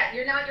 yeah,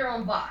 you're not your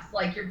own boss.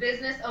 Like, your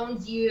business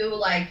owns you.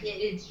 Like,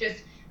 it's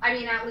just, I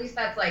mean, at least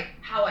that's like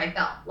how I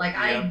felt. Like,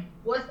 yeah. I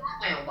was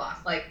not my own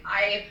boss. Like,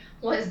 I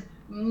was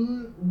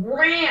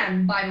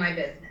ran by my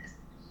business.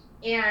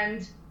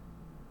 And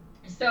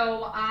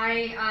so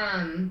I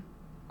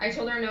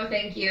told her no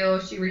thank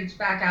you. She reached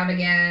back out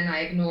again.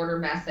 I ignored her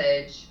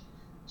message.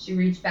 She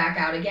reached back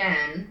out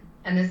again.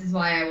 And this is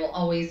why I will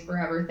always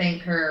forever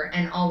thank her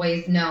and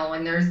always know.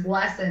 And there's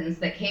lessons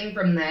that came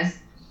from this,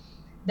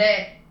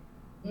 that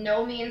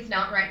no means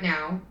not right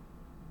now.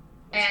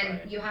 And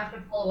right. You have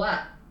to follow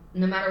up.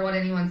 No matter what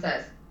anyone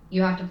says,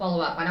 you have to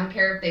follow up. I don't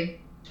care if they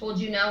told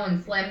you no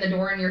and slammed the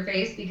door in your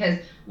face, because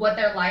what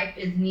their life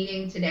is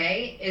needing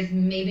today is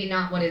maybe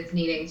not what it's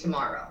needing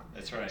tomorrow.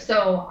 That's right.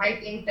 So I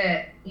think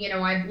that, you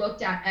know, I've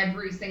looked at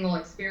every single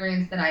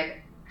experience that I've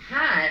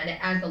had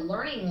as a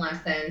learning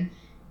lesson,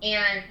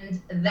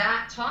 and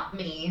that taught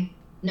me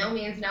no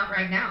means not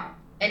right now.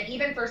 And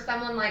even for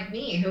someone like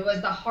me, who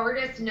was the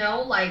hardest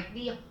no, like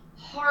the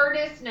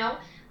hardest no.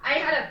 I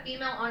had a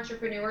female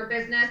entrepreneur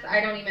business. I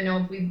don't even know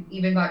if we've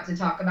even got to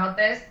talk about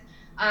this.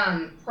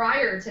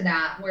 prior to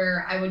that,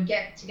 where I would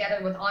get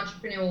together with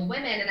entrepreneurial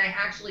women, and I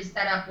actually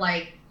set up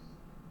like,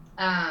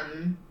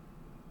 like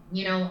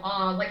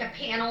a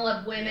panel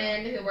of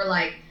women who were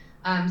like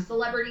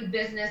celebrity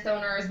business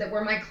owners that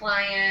were my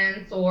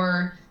clients,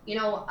 or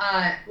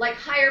like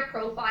higher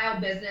profile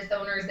business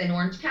owners in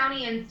Orange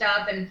County and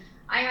stuff. And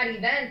I had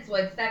events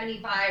with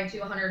 75 to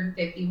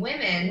 150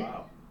 women.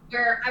 Wow.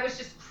 Where I was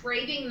just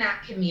craving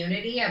that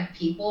community of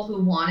people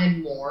who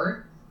wanted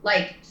more,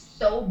 like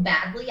so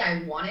badly.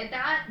 I wanted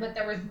that, but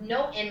there was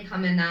no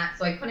income in that,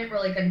 so I couldn't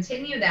really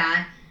continue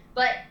that.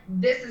 But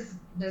this is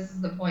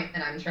the point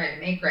that I'm trying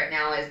to make right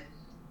now, is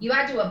you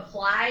had to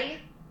apply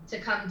to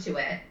come to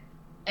it.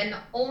 And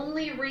the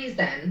only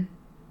reason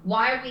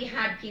why we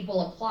had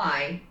people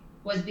apply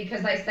was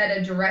because I said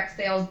a direct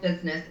sales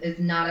business is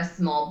not a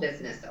small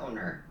business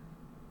owner.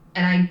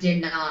 And I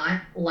did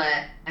not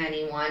let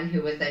anyone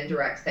who was in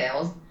direct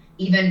sales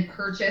even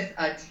purchase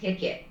a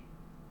ticket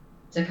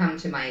to come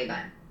to my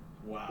event.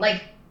 Wow.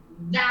 Like,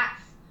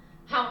 that's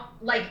how,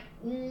 like,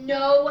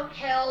 no,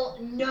 hell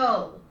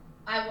no,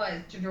 I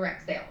was to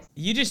direct sales.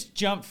 You just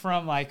jumped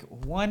from like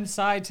one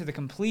side to the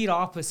complete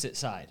opposite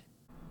side.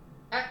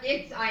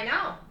 I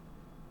know.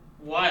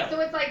 Wild. So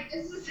it's like,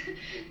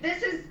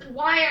 this is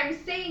why I'm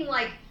saying,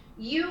 like,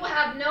 you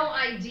have no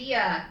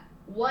idea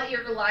what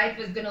your life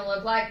is going to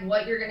look like,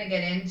 what you're going to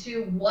get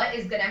into, what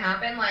is going to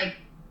happen. Like,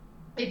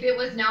 if it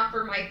was not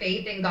for my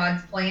faith in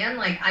God's plan,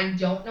 like, I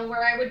don't know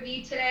where I would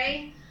be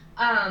today.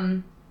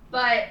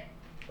 But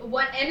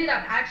what ended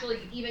up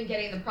actually even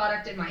getting the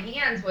product in my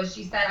hands was,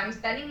 she said, I'm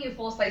sending you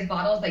full-size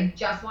bottles. I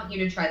just want you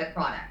to try the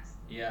products.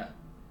 Yeah.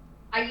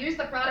 I used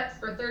the products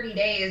for 30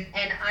 days,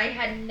 and I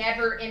had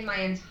never in my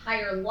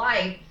entire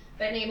life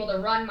been able to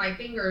run my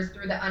fingers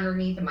through the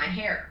underneath of my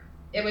hair.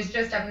 It was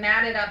just a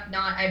matted up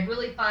knot. I have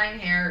really fine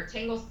hair,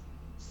 tangles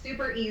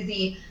super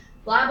easy,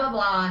 blah, blah,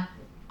 blah.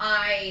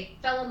 I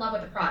fell in love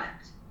with the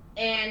product.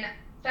 And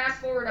fast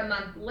forward a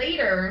month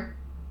later,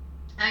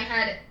 I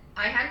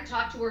hadn't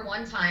talked to her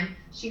one time.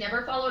 She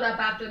never followed up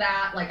after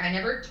that. Like, I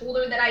never told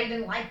her that I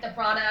even liked the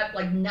product,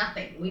 like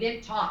nothing. We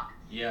didn't talk.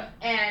 Yeah.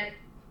 And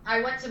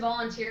I went to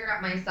volunteer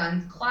at my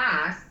son's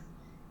class,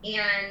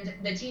 and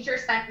the teacher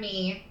sent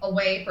me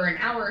away for an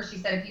hour. She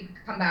said if you could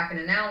come back in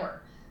an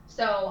hour.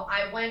 So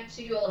I went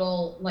to a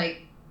little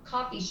like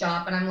coffee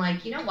shop, and I'm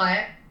like, you know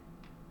what?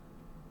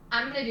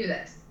 I'm going to do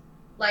this.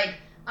 Like,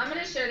 I'm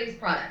going to share these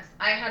products.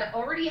 I had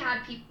already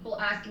had people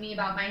asking me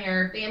about my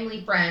hair,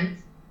 family,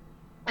 friends.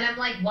 And I'm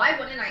like, why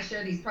wouldn't I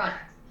share these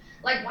products?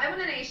 Like, why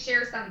wouldn't I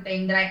share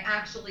something that I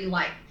actually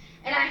like?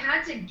 And I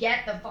had to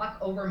get the fuck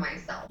over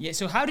myself. Yeah.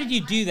 So how did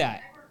you do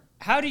that?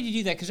 How did you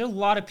do that? Because there's a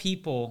lot of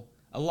people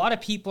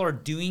are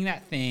doing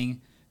that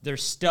thing. They're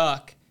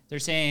stuck. They're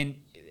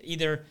saying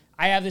either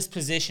I have this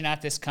position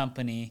at this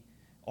company,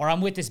 or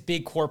I'm with this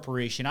big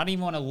corporation. I don't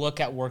even want to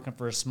look at working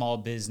for a small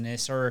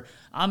business, or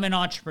I'm an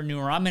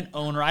entrepreneur. I'm an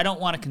owner. I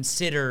don't want to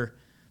consider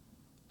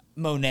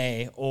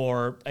Monet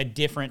or a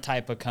different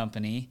type of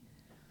company.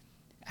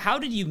 How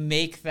did you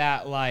make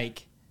that,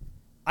 like,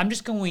 I'm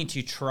just going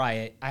to try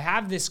it. I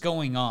have this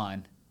going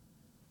on.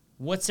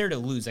 What's there to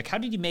lose? Like, how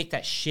did you make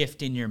that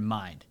shift in your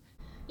mind?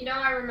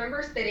 I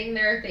remember sitting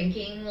there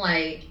thinking,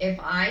 like, if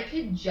I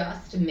could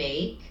just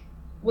make,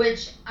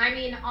 which, I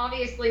mean,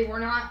 obviously we're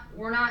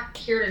not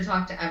here to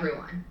talk to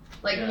everyone.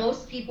 Like,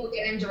 most people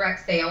get in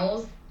direct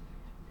sales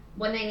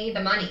when they need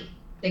the money.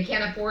 They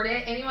can't afford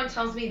it. Anyone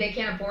tells me they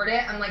can't afford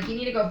it, I'm like, you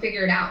need to go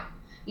figure it out.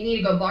 You need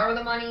to go borrow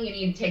the money. You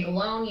need to take a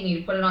loan. You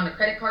need to put it on a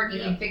credit card. You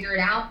need to figure it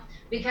out,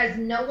 because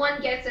no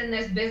one gets in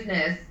this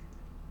business.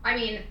 I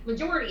mean,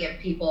 majority of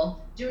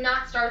people do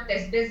not start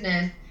this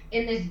business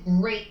in this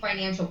great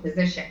financial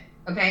position,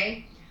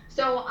 okay?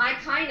 So I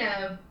kind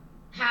of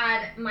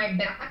had my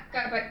back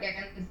up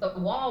against the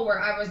wall,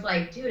 where I was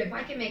like, dude, if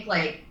I can make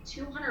like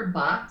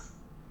 $200,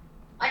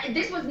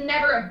 this was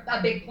never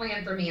a big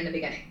plan for me in the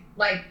beginning.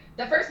 Like,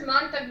 the first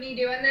month of me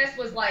doing this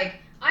was like,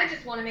 I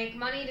just want to make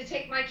money to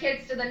take my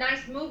kids to the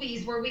nice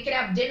movies where we could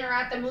have dinner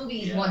at the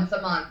movies once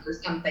a month or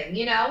something,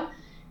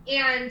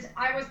 And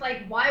I was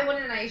like, why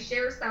wouldn't I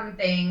share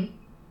something?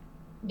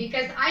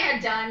 Because I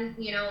had done,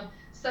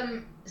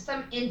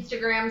 some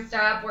Instagram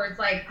stuff where it's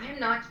like, I'm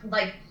not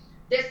like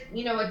this,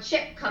 a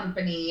chip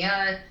company,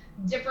 a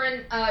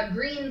different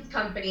greens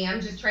company.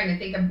 I'm just trying to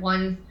think of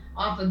ones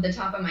off of the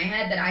top of my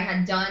head that I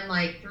had done,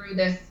 like, through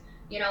this,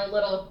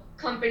 little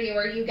company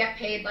where you get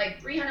paid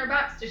like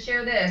 $300 to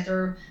share this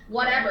or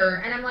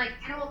whatever. And I'm like,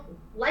 I don't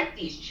like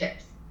these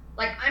chips.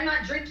 Like, I'm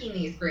not drinking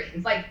these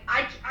greens. Like,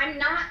 I'm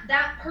not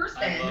that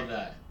person. I love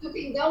that. Who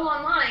can go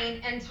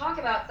online and talk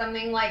about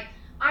something. Like,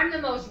 I'm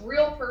the most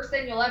real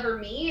person you'll ever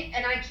meet,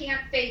 and I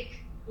can't fake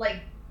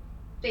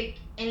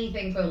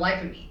anything for the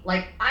life of me.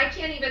 Like, I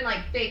can't even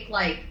fake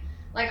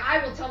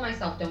I will tell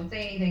myself, don't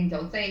say anything,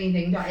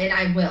 and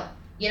I will.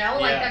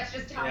 Like, that's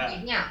just how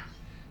I am.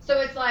 So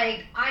it's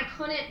like, I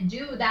couldn't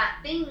do that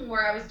thing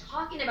where I was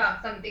talking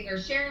about something or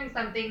sharing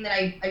something that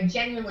I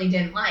genuinely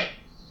didn't like.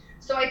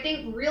 So I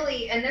think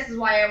really, and this is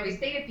why I always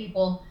say to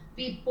people,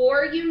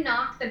 before you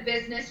knock the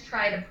business,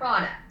 try the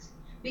product.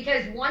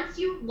 Because once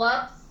you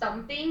love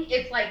something,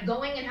 it's like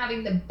going and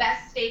having the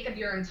best steak of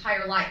your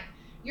entire life.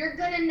 You're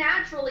gonna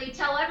naturally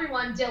tell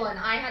everyone,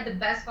 Dylan, I had the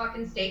best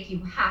fucking steak.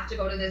 You have to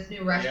go to this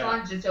new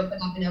restaurant, just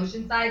opened up in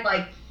Oceanside.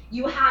 Like,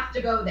 you have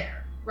to go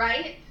there,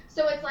 right?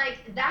 So it's like,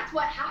 that's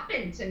what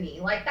happened to me.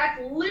 Like, that's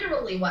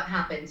literally what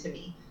happened to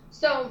me.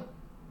 So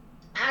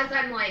as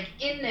I'm like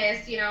in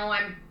this,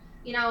 I'm,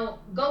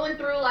 going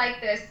through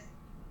like this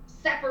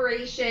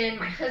separation.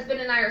 My husband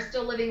and I are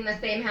still living in the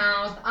same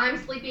house. I'm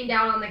sleeping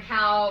down on the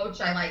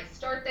couch. I like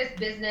start this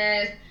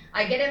business.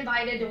 I get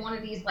invited to one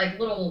of these like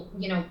little,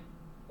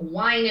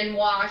 wine and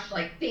wash,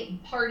 like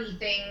party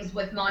things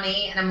with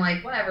money. And I'm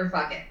like, whatever,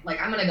 fuck it.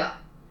 Like, I'm going to go.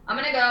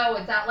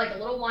 It's at like a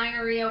little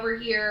winery over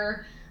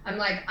here. I'm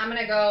like, I'm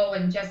going to go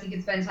and Jesse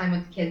can spend time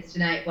with the kids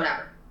tonight,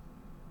 whatever.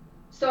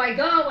 So I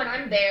go and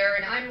I'm there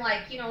and I'm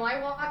like,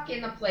 I walk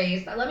in the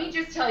place. Let me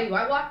just tell you,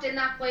 I walked in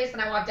that place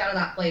and I walked out of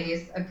that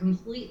place a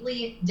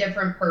completely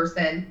different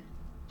person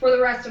for the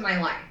rest of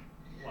my life.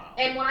 Wow.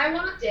 And when I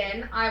walked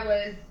in, I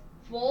was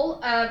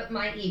full of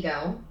my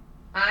ego.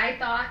 I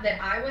thought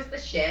that I was the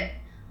shit.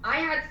 I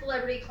had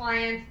celebrity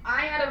clients.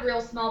 I had a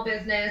real small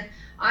business.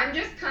 I'm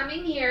just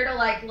coming here to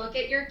like look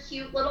at your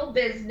cute little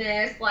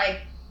business.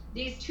 Like,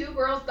 these two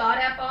girls got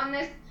up on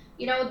this,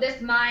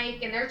 this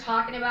mic, and they're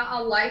talking about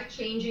how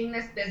life-changing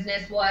this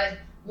business was.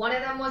 One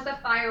of them was a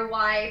fire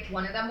wife.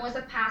 One of them was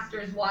a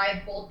pastor's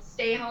wife, both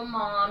stay-home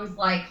moms,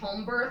 like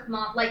home birth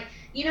mom, like,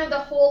 the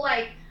whole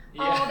like,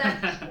 oh,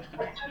 that's,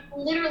 I'm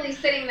literally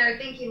sitting there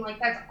thinking like,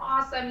 that's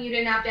awesome. You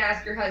didn't have to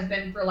ask your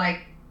husband for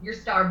like your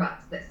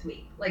Starbucks this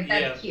week. Like,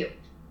 that's cute.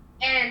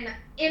 And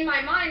in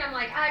my mind, I'm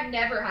like, I've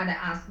never had to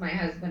ask my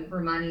husband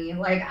for money.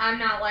 Like, I'm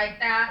not like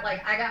that.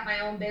 Like, I got my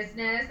own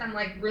business. I'm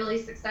like really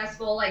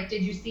successful. Like,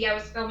 did you see I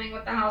was filming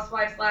with the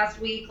housewives last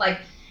week?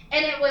 Like,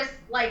 and it was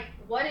like,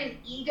 what an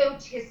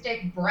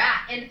egotistic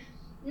brat. And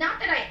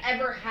not that I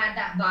ever had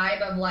that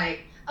vibe of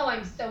like, oh,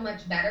 I'm so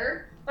much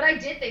better. But I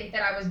did think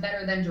that I was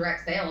better than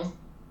direct sales.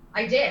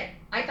 I did.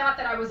 I thought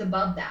that I was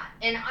above that.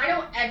 And I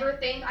don't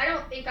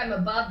think I'm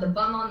above the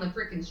bum on the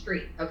freaking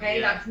street. Okay.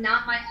 Yeah. That's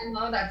not my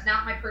MO. That's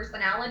not my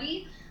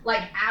personality,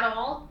 like, at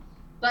all.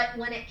 But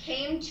when it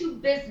came to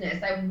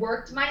business, I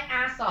worked my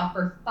ass off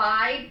for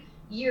 5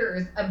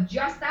 years of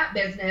just that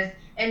business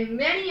and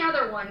many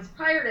other ones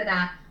prior to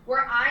that,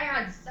 where I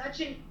had such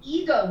an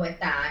ego with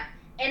that.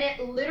 And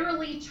it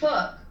literally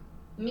took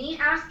me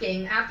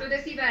asking, after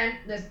this event,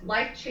 this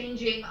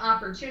life-changing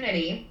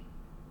opportunity,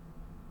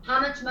 how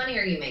much money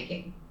are you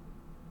making?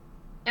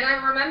 And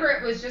I remember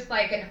it was just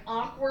like an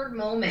awkward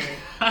moment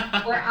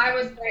where I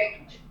was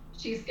like,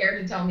 she's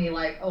scared to tell me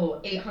like,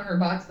 oh,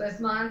 $800 this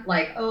month.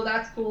 Like, oh,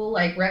 that's cool.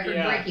 Like,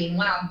 record breaking.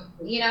 Wow.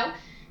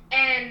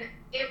 And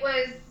it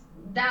was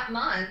that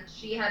month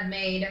she had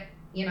made,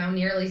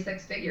 nearly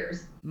 6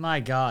 figures. My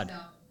God. So,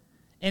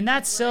 and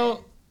that's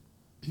so,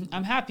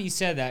 I'm happy you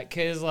said that,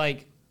 because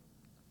like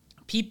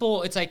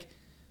people, it's like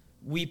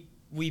we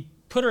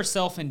put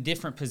ourselves in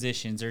different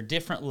positions or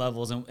different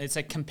levels, and it's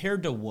like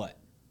compared to what,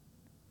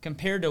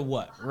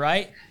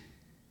 right?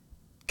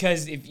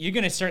 Because if you're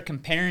going to start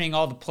comparing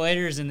all the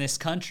players in this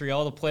country,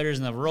 all the players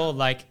in the world,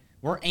 like,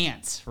 we're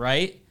ants,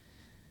 right?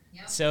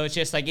 Yep. So it's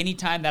just like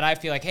anytime that I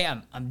feel like, hey,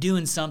 I'm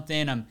doing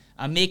something,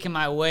 I'm making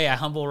my way, I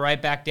humble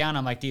right back down.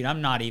 I'm like, dude,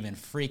 I'm not even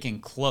freaking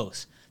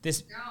close.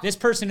 This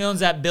person who owns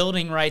that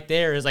building right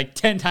there is like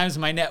 10 times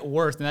my net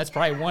worth, and that's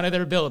probably one of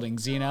their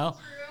buildings,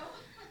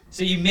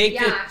 So you made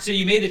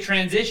the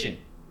transition.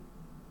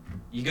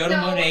 You go to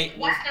Monet. That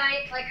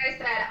night, like I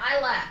said,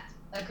 I left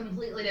a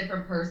completely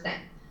different person,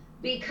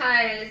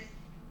 because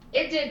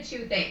it did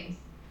 2 things.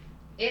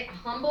 It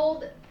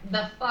humbled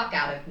the fuck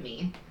out of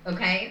me,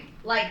 okay?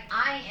 Like,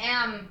 I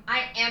am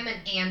an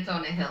ant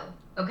on a hill,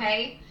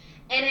 okay?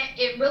 And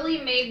it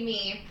really made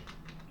me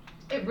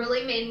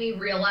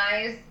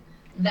realize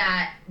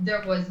that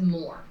there was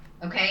more,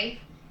 okay?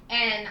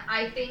 And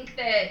I think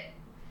that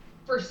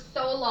for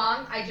so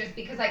long,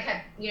 because I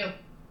kept,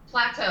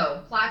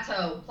 plateau,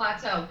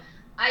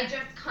 I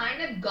just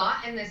kind of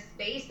got in this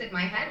space in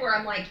my head where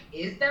I'm like,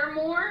 is there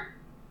more?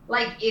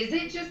 Like, is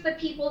it just the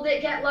people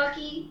that get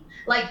lucky?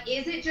 Like,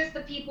 is it just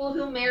the people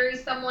who marry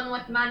someone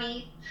with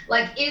money?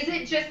 Like, is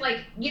it just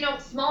like,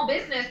 small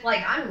business?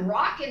 Like, I'm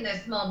rocking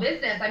this small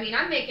business. I mean,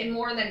 I'm making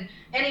more than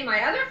any of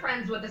my other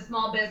friends with a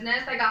small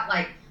business. I got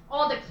like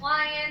all the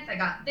clients, I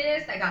got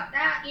this, I got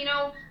that,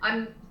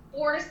 I'm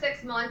 4 to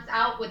 6 months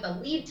out with a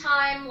lead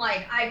time.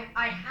 Like, I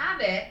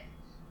have it.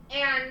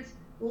 And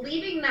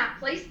leaving that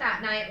place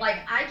that night, like,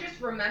 I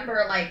just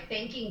remember like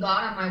thanking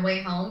God on my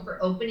way home for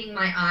opening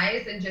my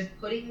eyes and just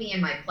putting me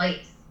in my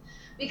place,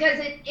 because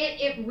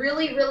it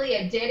really, really,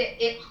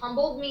 it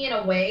humbled me in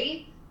a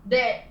way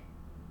that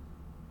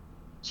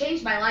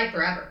changed my life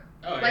forever.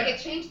 Oh, yeah. Like, it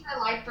changed my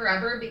life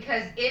forever,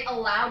 because it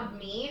allowed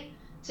me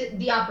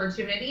the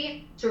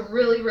opportunity to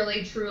really,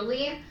 really,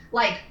 truly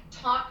like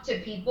talk to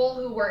people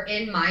who were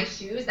in my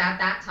shoes at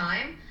that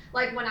time.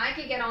 Like, when I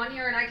could get on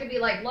here and I could be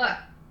like, look,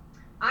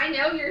 I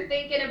know you're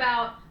thinking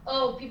about,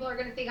 oh, people are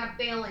going to think I'm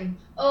failing.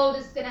 Oh,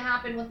 this is going to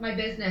happen with my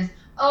business.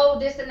 oh,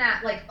 this and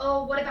that, like,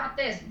 oh, what about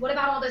this? What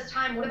about all this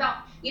time? What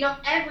about,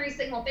 every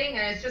single thing?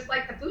 And it's just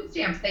like the food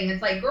stamps thing.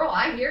 It's like, girl,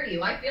 I hear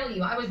you. I feel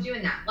you. I was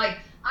doing that. Like,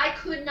 I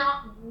could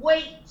not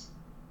wait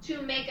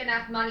to make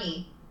enough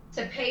money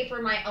to pay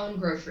for my own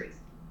groceries.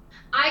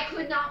 I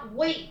could not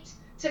wait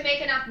to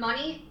make enough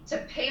money to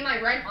pay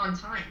my rent on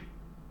time.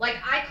 Like,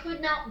 I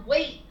could not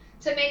wait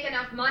to make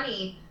enough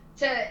money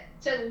to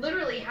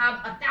literally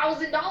have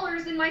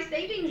 $1,000 in my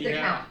savings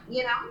account,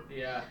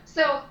 Yeah.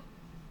 So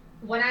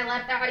when I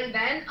left that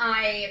event,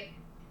 I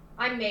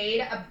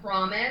made a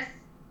promise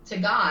to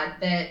God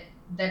that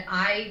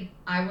I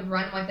would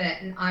run with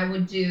it, and I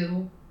would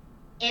do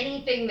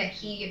anything that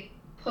he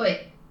put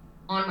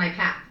on my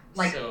path.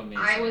 Like, so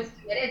I was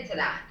committed to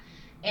that.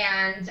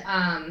 And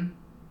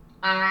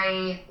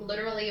I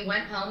literally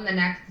went home the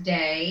next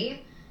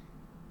day,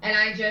 and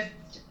I just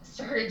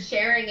started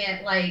sharing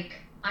it like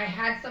I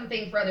had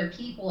something for other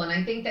people. And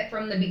I think that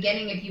from the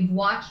beginning, if you've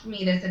watched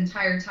me this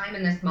entire time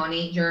in this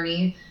money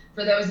journey,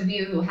 for those of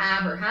you who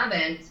have or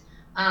haven't,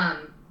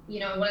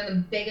 one of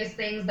the biggest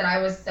things that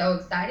I was so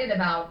excited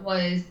about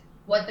was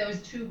what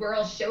those two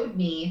girls showed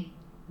me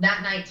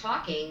that night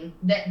talking,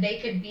 that they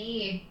could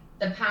be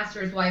the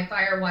pastor's wife,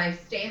 fire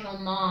wife,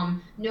 stay-home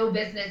mom, no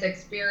business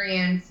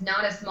experience,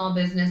 not a small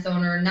business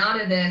owner,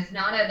 not a this,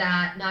 not a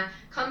that, not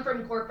come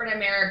from corporate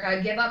America,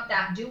 give up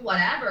that, do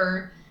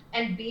whatever,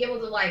 and be able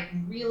to like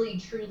really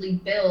truly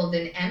build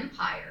an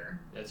empire.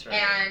 That's right.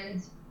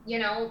 And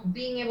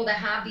being able to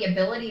have the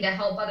ability to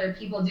help other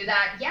people do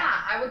that.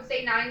 Yeah, I would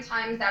say 9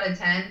 times out of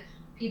 10,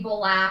 people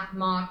laugh,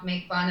 mock,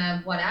 make fun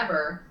of,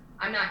 whatever.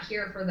 I'm not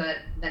here for the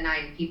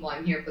 9 people.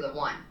 I'm here for the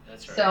 1.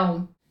 That's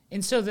right.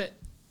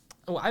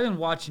 I've been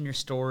watching your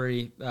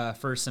story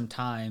for some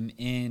time,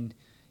 and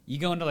you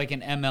go into like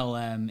an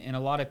MLM, and a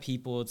lot of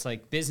people, it's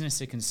like business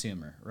to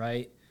consumer,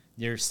 right?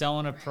 You're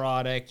selling a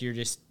product, you're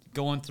just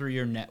going through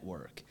your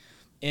network.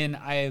 And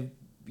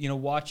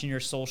watching your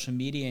social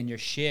media and your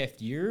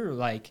shift, you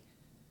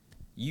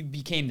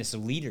became this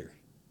leader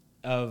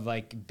of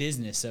like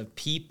business, of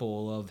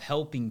people, of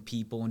helping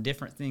people and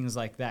different things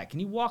like that. Can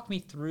you walk me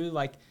through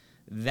like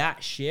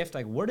that shift?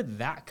 Like, where did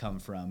that come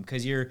from?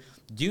 Because you're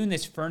doing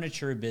this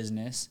furniture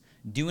business,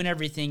 doing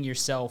everything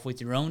yourself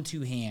with your own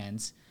 2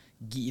 hands.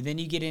 Then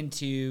you get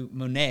into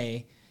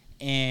Monet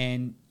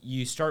and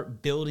you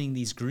start building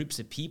these groups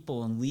of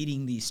people and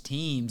leading these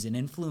teams and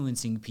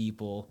influencing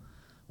people.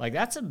 Like,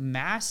 that's a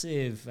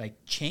massive like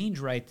change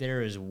right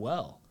there as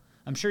well.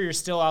 I'm sure you're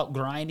still out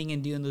grinding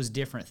and doing those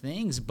different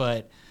things,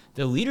 but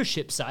the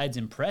leadership side's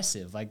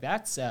impressive. Like,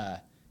 that's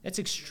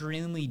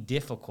extremely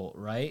difficult,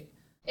 right?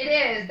 It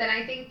is, and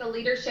I think the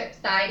leadership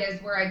side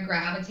is where I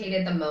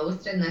gravitated the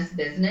most in this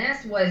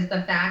business, was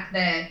the fact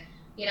that,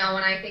 when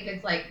I think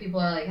it's like people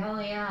are like, oh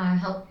yeah,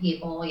 help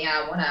people,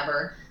 yeah,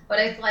 whatever. But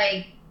it's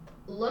like,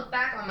 look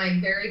back on my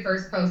very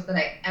first post that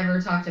I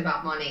ever talked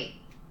about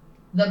money.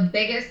 The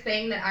biggest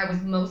thing that I was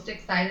most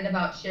excited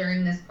about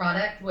sharing this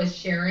product was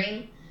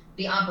sharing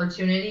the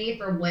opportunity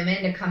for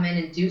women to come in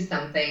and do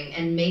something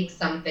and make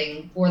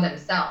something for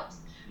themselves,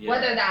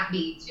 whether that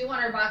be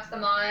 $200 a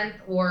month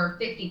or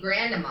 50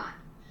 grand a month.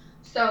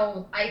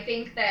 So I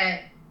think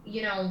that,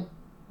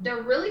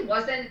 there really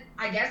wasn't,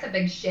 I guess, a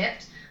big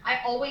shift. I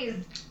always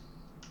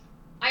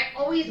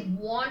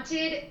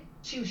wanted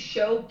to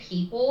show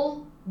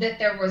people that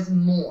there was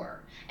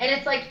more. And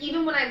it's like,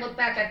 even when I look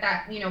back at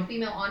that,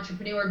 female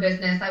entrepreneur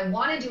business, I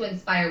wanted to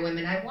inspire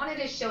women. I wanted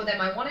to show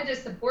them. I wanted to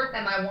support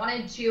them. I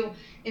wanted to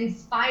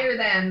inspire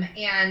them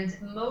and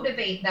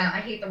motivate them. I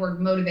hate the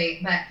word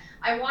motivate, but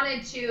I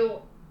wanted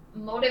to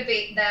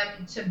motivate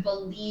them to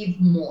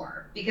believe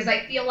more, because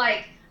I feel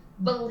like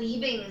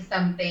believing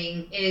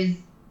something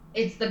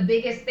it's the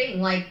biggest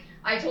thing. Like,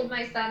 I told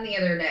my son the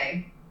other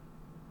day,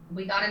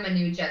 we got him a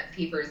new jet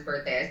ski for his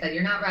birthday. I said,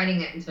 you're not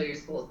riding it until your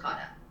school's caught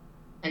up.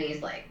 And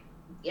he's like,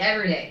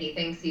 every day he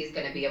thinks he's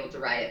going to be able to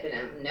ride it,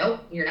 but nope,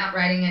 you're not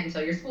riding it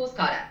until your school's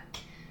caught up.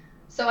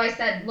 So I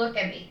said, look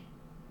at me.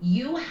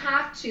 You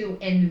have to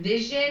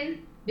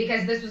envision,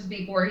 because this was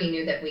before he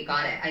knew that we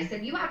got it. I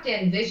said, you have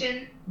to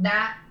envision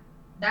that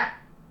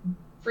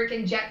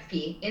freaking jet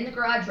ski in the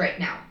garage right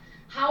now.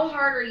 How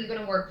hard are you going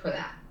to work for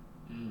that?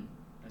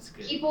 That's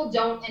good. People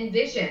don't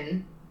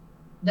envision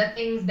the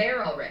things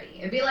there already.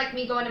 It'd be like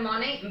me going to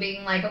Monet and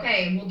being like,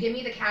 okay, well, give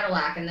me the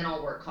Cadillac and then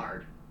I'll work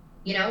hard.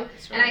 Right.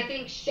 And I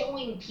think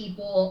showing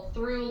people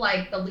through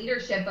like the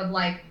leadership of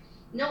like,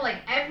 no, like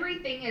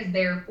everything is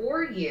there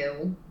for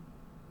you,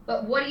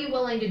 but what are you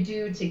willing to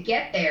do to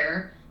get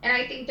there? And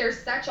I think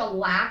there's such a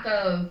lack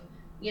of,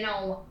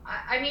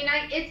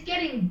 it's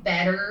getting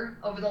better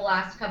over the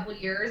last couple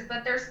of years,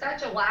 but there's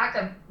such a lack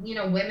of,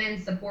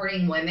 women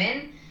supporting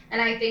women.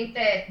 And I think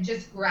that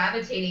just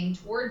gravitating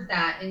towards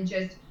that and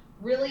just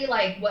really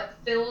like what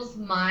fills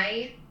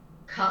my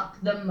cup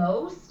the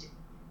most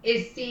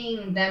is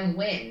seeing them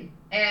win.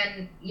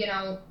 And,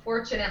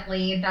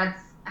 fortunately,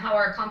 that's how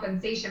our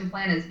compensation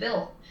plan is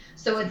built.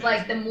 So it's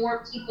like the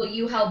more people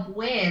you help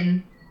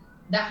win,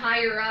 the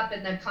higher up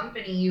in the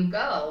company you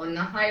go and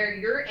the higher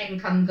your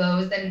income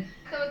goes. And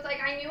so it's like,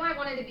 I knew I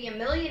wanted to be a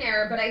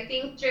millionaire, but I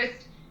think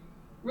just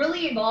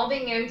really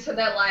evolving into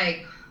the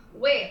like,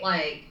 wait,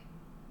 like,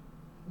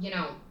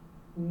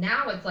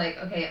 now it's like,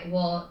 okay,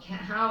 well,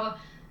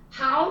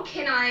 how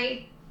can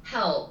I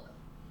help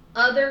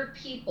other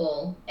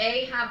people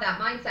have that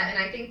mindset? And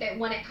I think that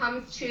when it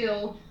comes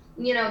to,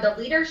 the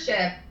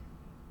leadership,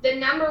 the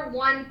number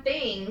one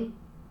thing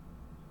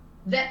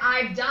that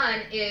I've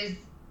done is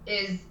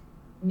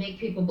make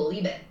people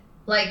believe it.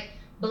 Like,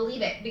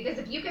 believe it. Because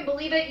if you can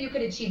believe it, you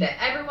can achieve it.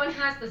 Everyone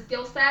has the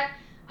skill set.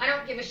 I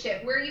don't give a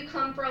shit where you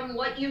come from,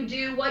 what you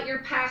do, what your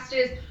past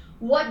is,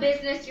 what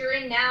business you're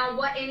in now,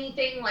 what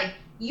anything. Like,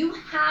 you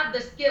have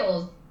the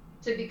skills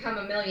to become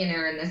a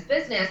millionaire in this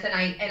business. And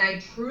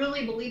I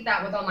truly believe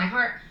that with all my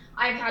heart.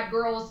 I've had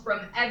girls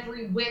from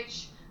every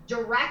which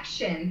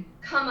direction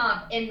come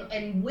up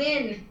and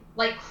win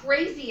like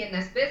crazy in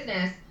this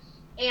business.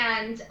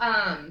 And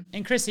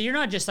Christa, you're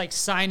not just like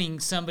signing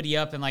somebody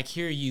up and like,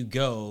 here you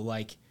go.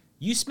 Like,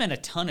 you spend a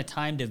ton of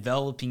time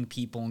developing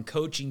people and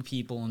coaching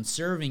people and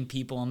serving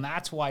people, and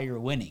that's why you're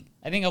winning.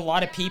 I think a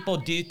lot of people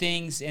do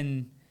things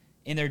and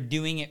they're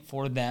doing it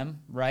for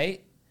them,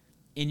 right?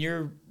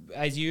 And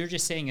as you were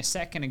just saying a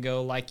second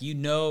ago, like,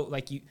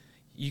 like you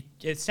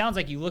it sounds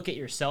like you look at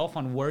yourself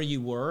on where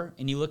you were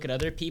and you look at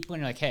other people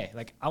and you're like, hey,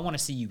 like, I want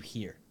to see you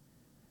here.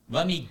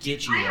 Let me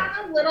get you there. I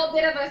have a little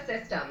bit of a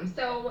system.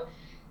 So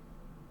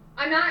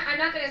I'm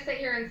not going to sit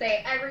here and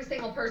say every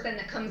single person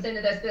that comes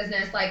into this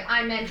business, like,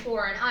 I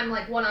mentor and I'm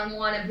like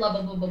one-on-one and blah,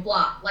 blah, blah, blah,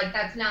 blah. Like,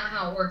 that's not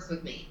how it works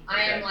with me.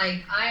 Okay.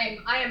 I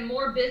am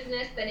more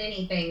business than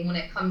anything when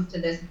it comes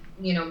to this,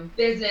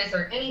 business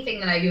or anything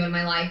that I do in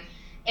my life.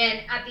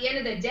 And at the end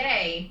of the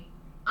day,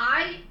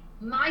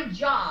 my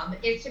job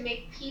is to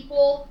make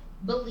people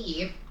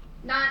believe,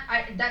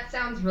 that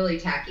sounds really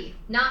tacky,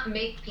 not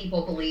make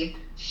people believe,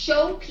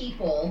 show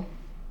people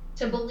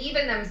to believe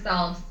in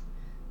themselves.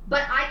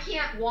 But I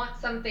can't want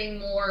something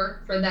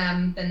more for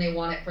them than they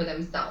want it for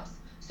themselves.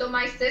 So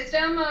my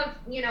system of,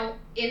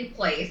 in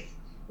place,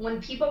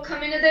 when people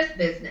come into this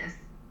business,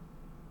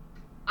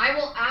 I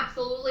will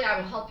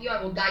help you.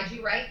 I will guide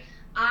you, right?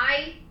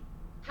 I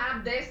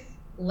have this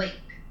link,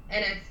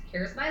 and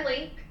here's my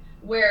link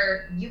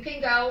where you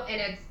can go,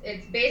 and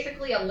it's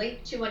basically a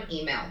link to an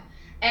email,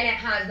 and it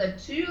has a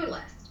to-do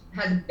list.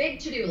 Has a big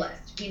to-do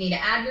list. You need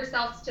to add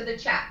yourselves to the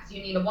chats.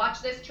 You need to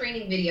watch this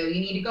training video. You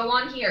need to go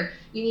on here.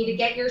 You need to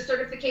get your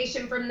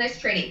certification from this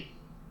training.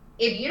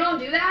 If you don't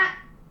do that,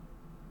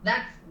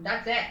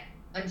 that's it.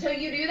 Until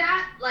you do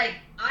that, like,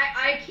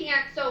 I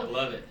can't. So I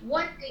love it.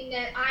 One thing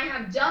that I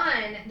have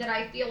done that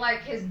I feel like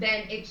has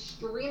been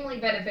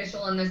extremely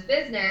beneficial in this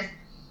business,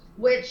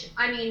 which,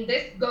 I mean,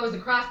 this goes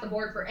across the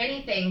board for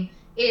anything,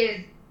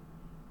 is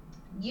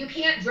you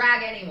can't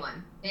drag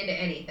anyone into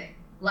anything.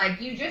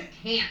 Like, you just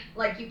can't.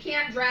 Like, you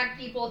can't drag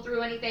people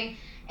through anything.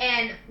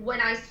 And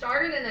when I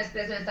started in this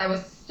business, I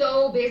was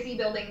so busy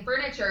building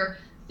furniture,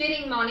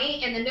 fitting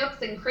money in the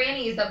nooks and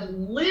crannies of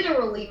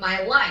literally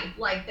my life,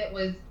 like, that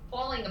was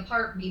falling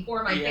apart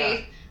before my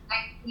face.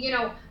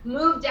 I,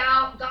 moved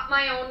out, got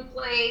my own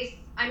place.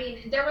 I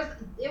mean,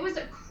 it was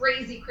a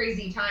crazy,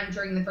 crazy time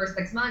during the first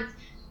 6 months.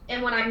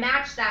 And when I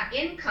matched that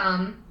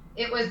income,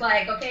 it was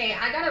like, okay,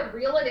 I got to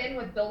reel it in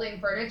with building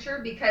furniture,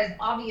 because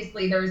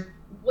obviously there's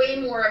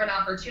way more of an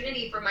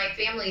opportunity for my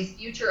family's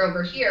future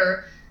over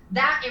here.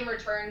 That in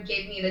return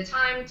gave me the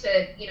time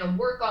to,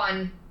 work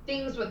on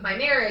things with my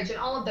marriage and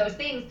all of those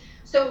things.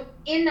 So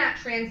in that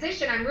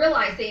transition, I'm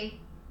realizing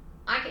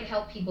I can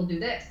help people do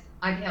this.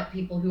 I can help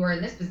people who are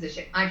in this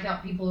position. I can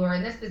help people who are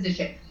in this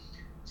position.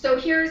 So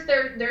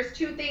there's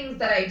two things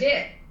that I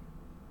did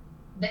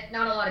that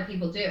not a lot of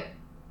people do.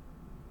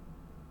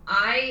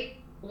 I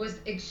was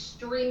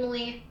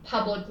extremely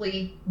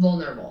publicly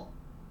vulnerable.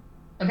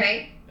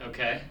 Okay?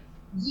 Okay.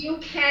 You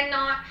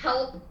cannot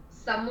help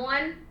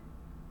someone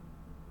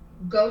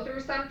go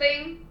through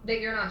something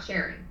that you're not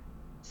sharing.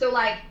 So,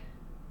 like,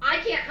 I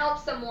can't help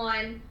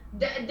someone.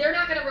 They're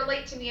not going to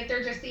relate to me if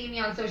they're just seeing me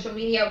on social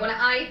media. When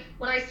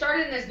I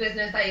started in this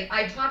business,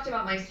 I talked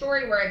about my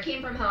story, where I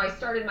came from, how I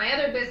started my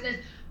other business,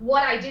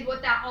 what I did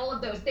with that, all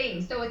of those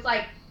things. So it's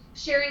like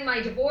sharing my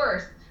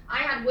divorce. I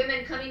had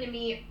women coming to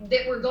me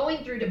that were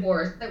going through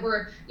divorce, that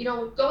were,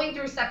 going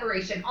through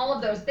separation, all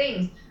of those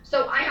things.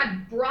 So I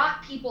had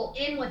brought people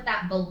in with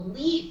that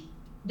belief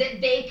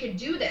that they could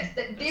do this,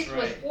 that this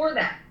was for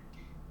them.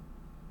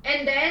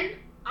 And then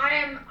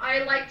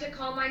I like to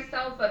call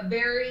myself a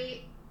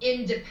very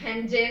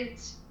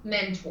independent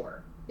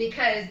mentor,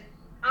 because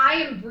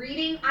I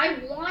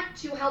want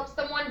to help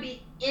someone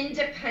be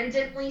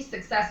independently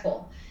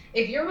successful.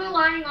 If you're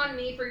relying on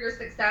me for your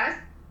success,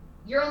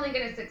 you're only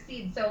going to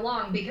succeed so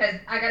long, because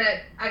I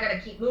gotta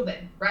keep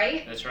moving,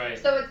 right? That's right.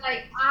 So it's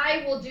like,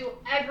 I will do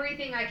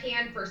everything I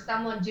can for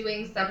someone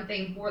doing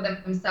something for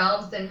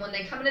themselves. And when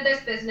they come into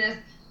this business,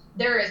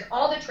 there is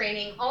all the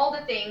training, all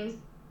the things,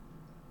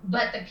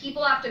 but the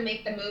people have to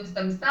make the moves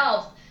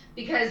themselves.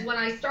 Because when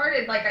I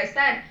started, like I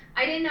said,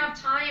 I didn't have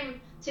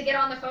time to get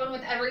on the phone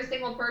with every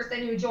single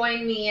person who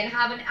joined me and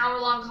have an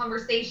hour-long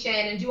conversation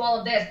and do all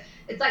of this.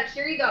 It's like,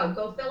 here you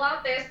go fill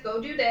out this,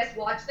 go do this,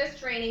 watch this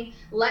training,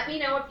 let me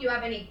know if you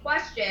have any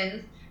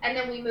questions, and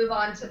then we move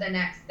on to the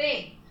next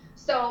thing.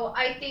 So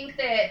I think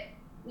that,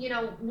 you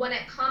know, when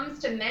it comes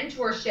to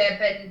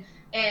mentorship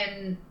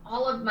and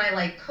all of my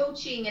like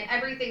coaching and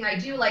everything I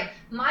do, like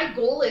my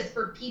goal is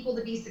for people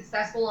to be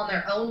successful on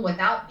their own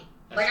without me.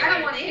 Like, I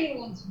don't want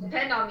anyone to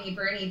depend on me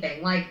for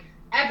anything, like,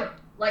 ever.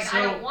 Like, so,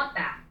 I don't want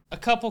that. A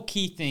couple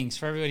key things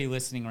for everybody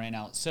listening right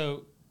now.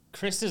 So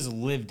Christa's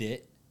lived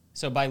it.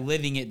 So by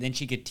living it, then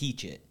she could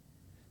teach it.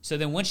 So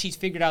then once she's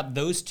figured out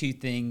those two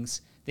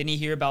things, then you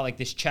hear about like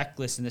this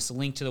checklist and this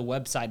link to the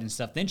website and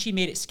stuff. Then she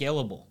made it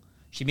scalable.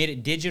 She made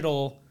it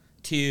digital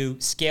to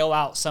scale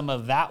out some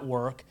of that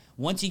work.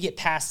 Once you get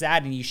past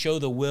that and you show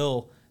the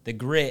will, the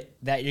grit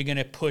that you're going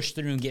to push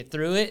through and get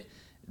through it,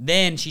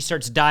 then she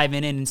starts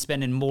diving in and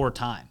spending more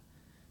time.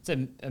 It's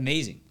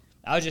amazing.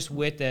 I was just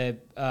with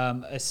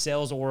a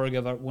sales org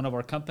of one of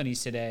our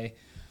companies today,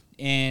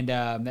 and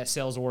that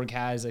sales org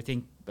has, I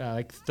think,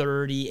 like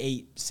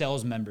 38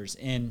 sales members.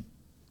 And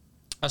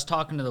I was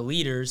talking to the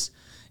leaders,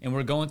 and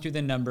we're going through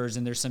the numbers,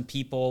 and there's some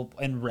people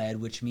in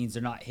red, which means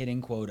they're not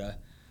hitting quota.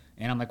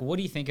 And I'm like, what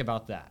do you think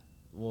about that?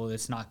 Well,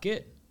 it's not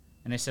good.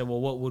 And I said,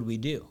 well, what would we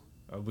do?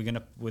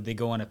 Would they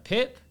go on a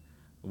PIP?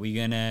 Are we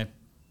going to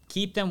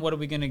keep them? What are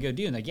we going to go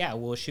do? And like, yeah,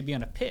 well, it should be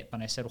on a PIP.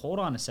 And I said, hold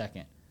on a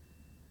second.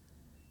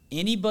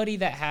 Anybody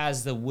that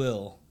has the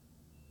will,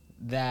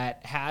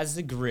 that has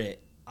the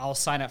grit, I'll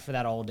sign up for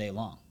that all day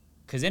long.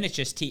 Because then it's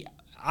just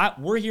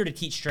we're here to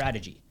teach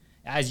strategy.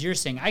 As you're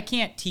saying, I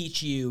can't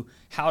teach you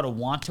how to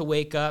want to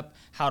wake up,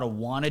 how to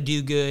want to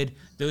do good,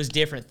 those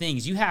different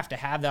things. You have to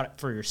have that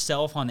for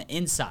yourself on the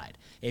inside.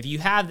 If you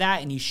have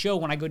that and you show,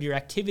 when I go to your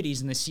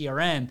activities in the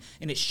CRM,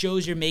 and it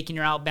shows you're making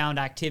your outbound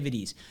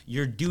activities,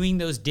 you're doing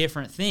those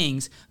different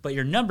things, but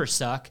your numbers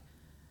suck,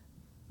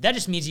 that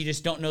just means you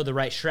just don't know the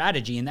right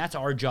strategy, and that's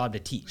our job to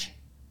teach.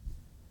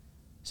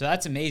 So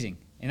that's amazing.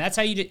 And that's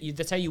how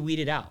you weed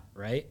it out,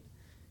 right?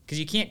 Because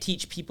you can't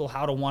teach people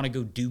how to want to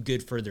go do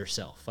good for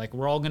themselves. Like,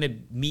 we're all going to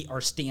meet our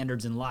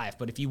standards in life.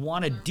 But if you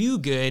want to do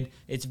good,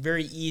 it's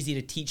very easy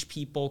to teach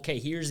people, okay,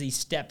 here's these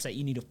steps that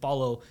you need to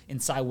follow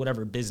inside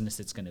whatever business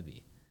it's going to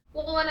be.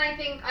 Well, and I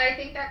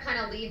think that kind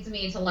of leads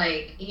me to,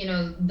 like, you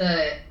know,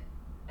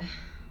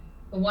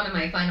 one of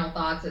my final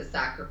thoughts is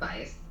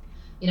sacrifice.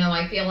 You know,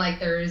 I feel like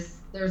there's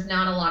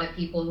not a lot of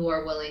people who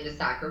are willing to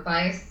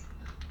sacrifice.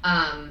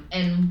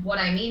 And what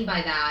I mean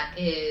by that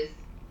is,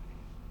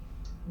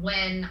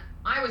 when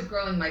I was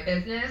growing my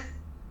business,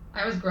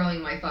 I was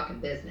growing my fucking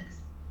business.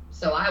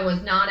 So I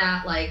was not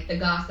at like the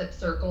gossip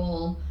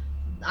circle.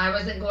 I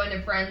wasn't going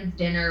to friends'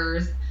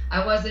 dinners.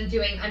 I wasn't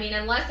doing, I mean,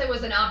 unless it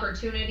was an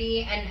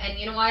opportunity, and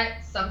you know what?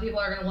 Some people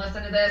are going to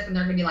listen to this and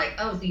they're going to be like,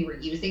 oh, so you were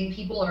using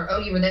people, or oh,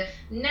 you were the,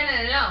 no.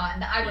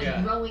 I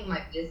was growing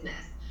my business.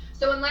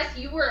 So unless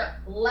you were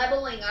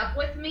leveling up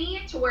with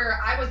me to where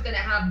I was going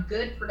to have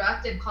good,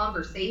 productive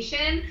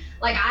conversation,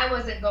 like, I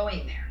wasn't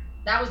going there.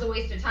 That was a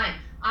waste of time.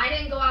 I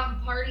didn't go out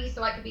and party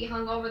so I could be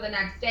hungover the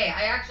next day.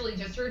 I actually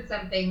just heard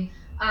something.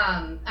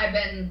 I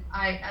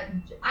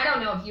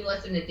don't know if you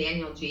listen to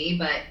Daniel G,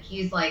 but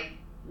he's like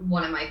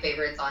one of my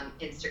favorites on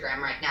Instagram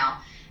right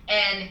now.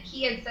 And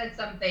he had said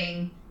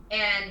something,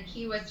 and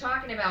he was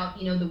talking about,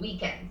 you know, the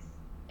weekends.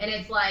 And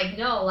it's like,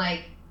 no,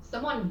 like,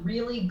 someone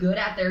really good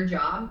at their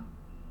job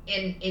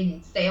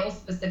in sales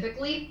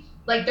specifically,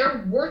 like,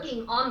 they're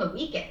working on the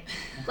weekends.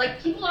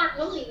 Like, people aren't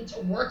willing to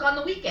work on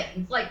the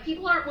weekends. Like,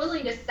 people aren't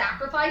willing to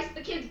sacrifice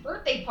the kid's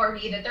birthday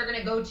party that they're going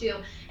to go to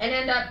and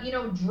end up, you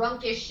know,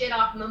 drunk as shit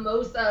off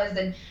mimosas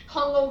and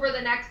hungover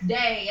the next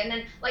day. And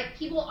then, like,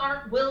 people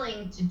aren't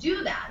willing to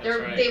do that.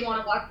 They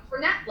want to watch for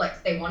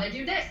Netflix. They want to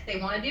do this. They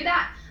want to do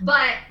that.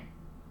 But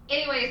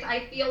anyways,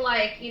 I feel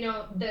like, you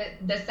know,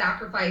 the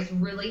sacrifice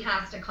really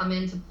has to come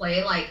into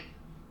play, like,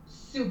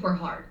 super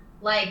hard.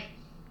 Like,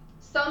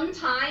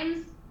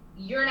 sometimes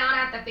you're not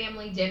at the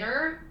family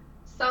dinner.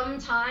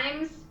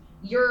 Sometimes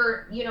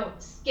you're, you know,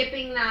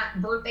 skipping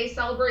that birthday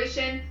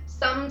celebration.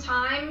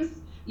 Sometimes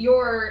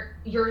you're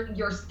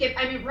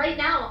I mean, right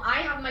now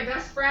I have my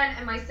best friend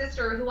and my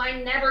sister who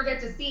I never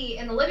get to see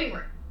in the living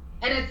room.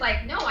 And it's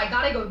like, no, I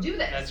gotta go do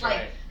this. That's like,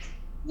 right.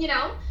 You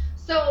know,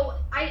 so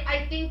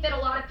I think that a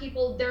lot of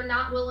people, they're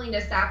not willing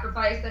to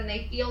sacrifice, and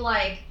they feel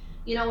like,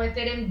 you know, if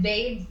it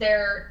invades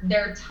their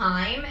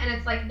time, and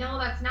it's like, no,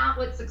 that's not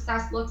what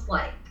success looks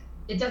like.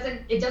 It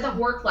doesn't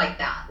work like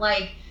that.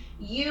 Like,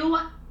 you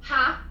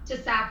have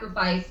to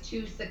sacrifice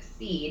to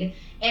succeed.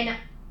 And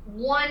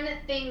one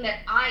thing that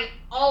I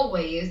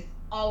always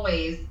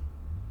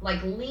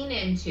like lean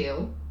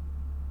into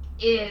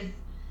is,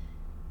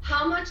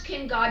 how much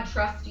can God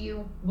trust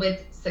you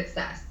with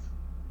success?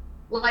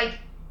 Like,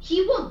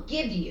 he will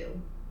give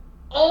you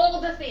all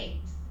the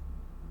things,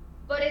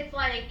 but it's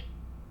like,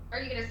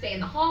 are you going to stay in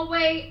the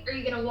hallway, or are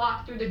you going to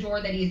walk through the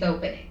door that he's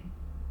opening?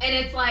 And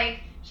it's like,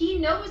 he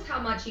knows how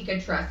much he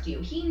could trust you.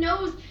 He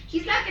knows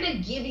he's not going to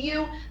give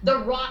you the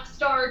rock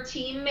star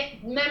team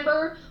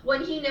member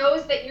when he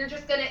knows that you're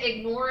just going to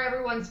ignore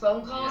everyone's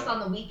phone calls on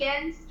the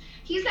weekends.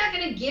 He's not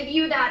going to give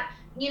you that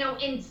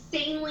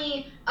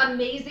insanely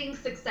amazing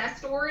success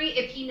story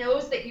if he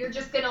knows that you're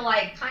just gonna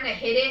like kind of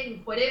hit it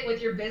and quit it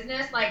with your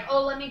business, like,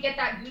 oh, let me get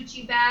that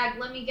Gucci bag,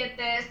 let me get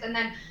this, and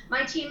then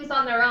my team's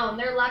on their own,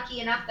 they're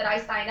lucky enough that I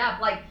signed up.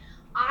 Like,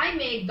 I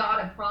made God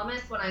a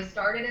promise when I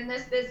started in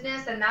this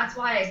business, and that's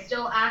why I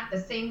still act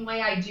the same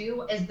way I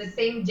do as the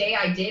same day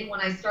I did when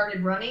I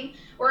started running.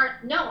 Or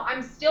no,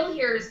 I'm still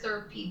here to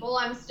serve people.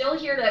 I'm still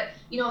here to,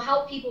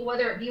 help people,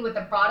 whether it be with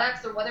the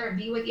products or whether it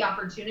be with the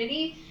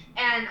opportunity.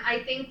 And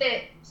I think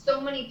that so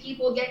many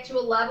people get to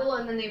a level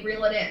and then they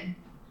reel it in.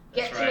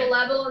 Get to a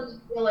level and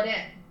they reel it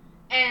in.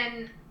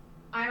 And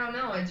I don't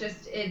know,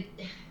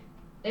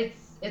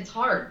 it's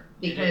hard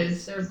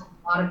because there's a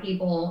lot of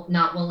people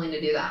not willing to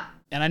do that.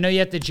 And I know you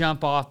have to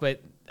jump off,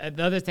 but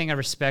the other thing I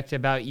respect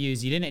about you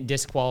is you didn't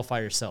disqualify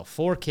yourself.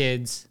 4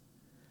 kids,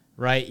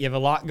 right? You have a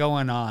lot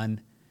going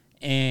on,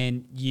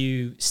 and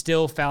you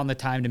still found the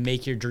time to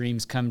make your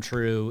dreams come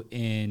true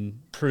and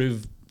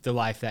prove the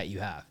life that you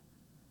have,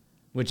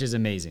 which is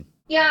amazing.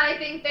 Yeah, I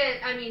think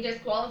that,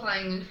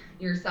 disqualifying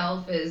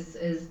yourself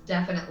is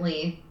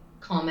definitely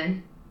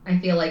common. I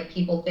feel like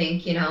people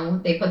think,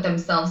 they put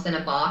themselves in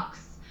a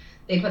box.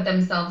 They put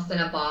themselves in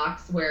a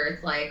box where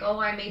it's like, oh,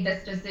 I made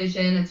this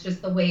decision, it's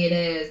just the way it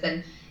is.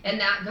 And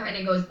that kind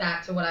of goes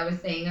back to what I was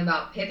saying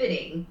about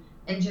pivoting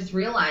and just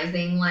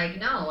realizing, like,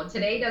 no,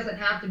 today doesn't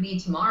have to be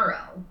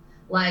tomorrow.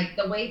 Like,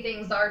 the way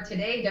things are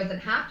today doesn't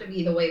have to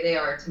be the way they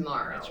are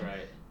tomorrow. That's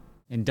right.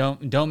 And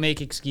don't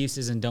make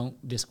excuses and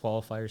don't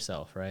disqualify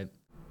yourself, right?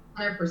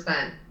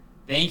 100%.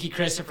 Thank you,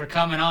 Christa, for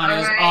coming on. It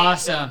was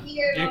awesome.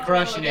 You're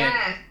crushing it.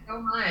 Yes,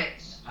 so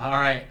much. All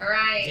right.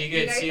 Do you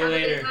good. See you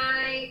later.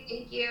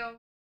 Thank you.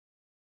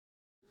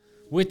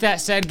 With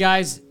that said,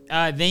 guys,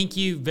 thank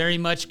you very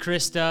much,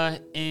 Christa.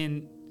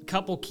 And a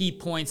couple key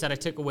points that I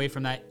took away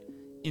from that.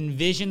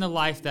 Envision the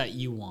life that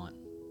you want.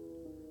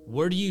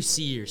 Where do you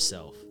see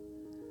yourself?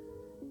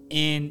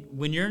 And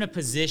when you're in a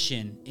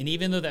position, and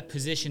even though that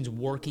position's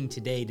working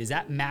today, does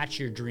that match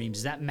your dreams?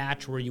 Does that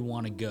match where you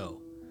want to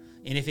go?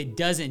 And if it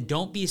doesn't,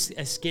 don't be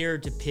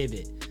scared to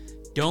pivot.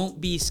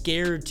 Don't be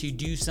scared to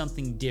do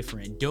something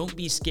different. Don't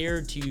be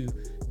scared to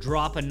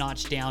drop a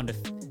notch down to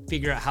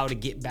figure out how to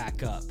get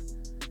back up.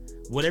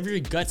 Whatever your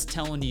gut's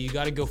telling you, you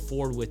got to go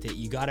forward with it.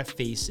 You got to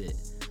face it.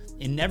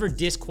 And never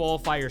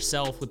disqualify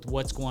yourself with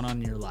what's going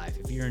on in your life.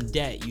 If you're in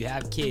debt, you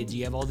have kids,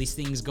 you have all these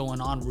things going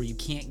on where you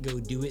can't go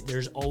do it,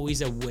 there's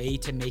always a way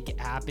to make it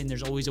happen.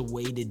 There's always a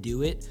way to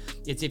do it.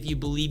 It's if you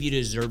believe you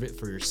deserve it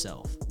for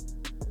yourself.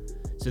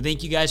 So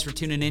thank you guys for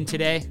tuning in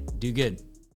today. Do good.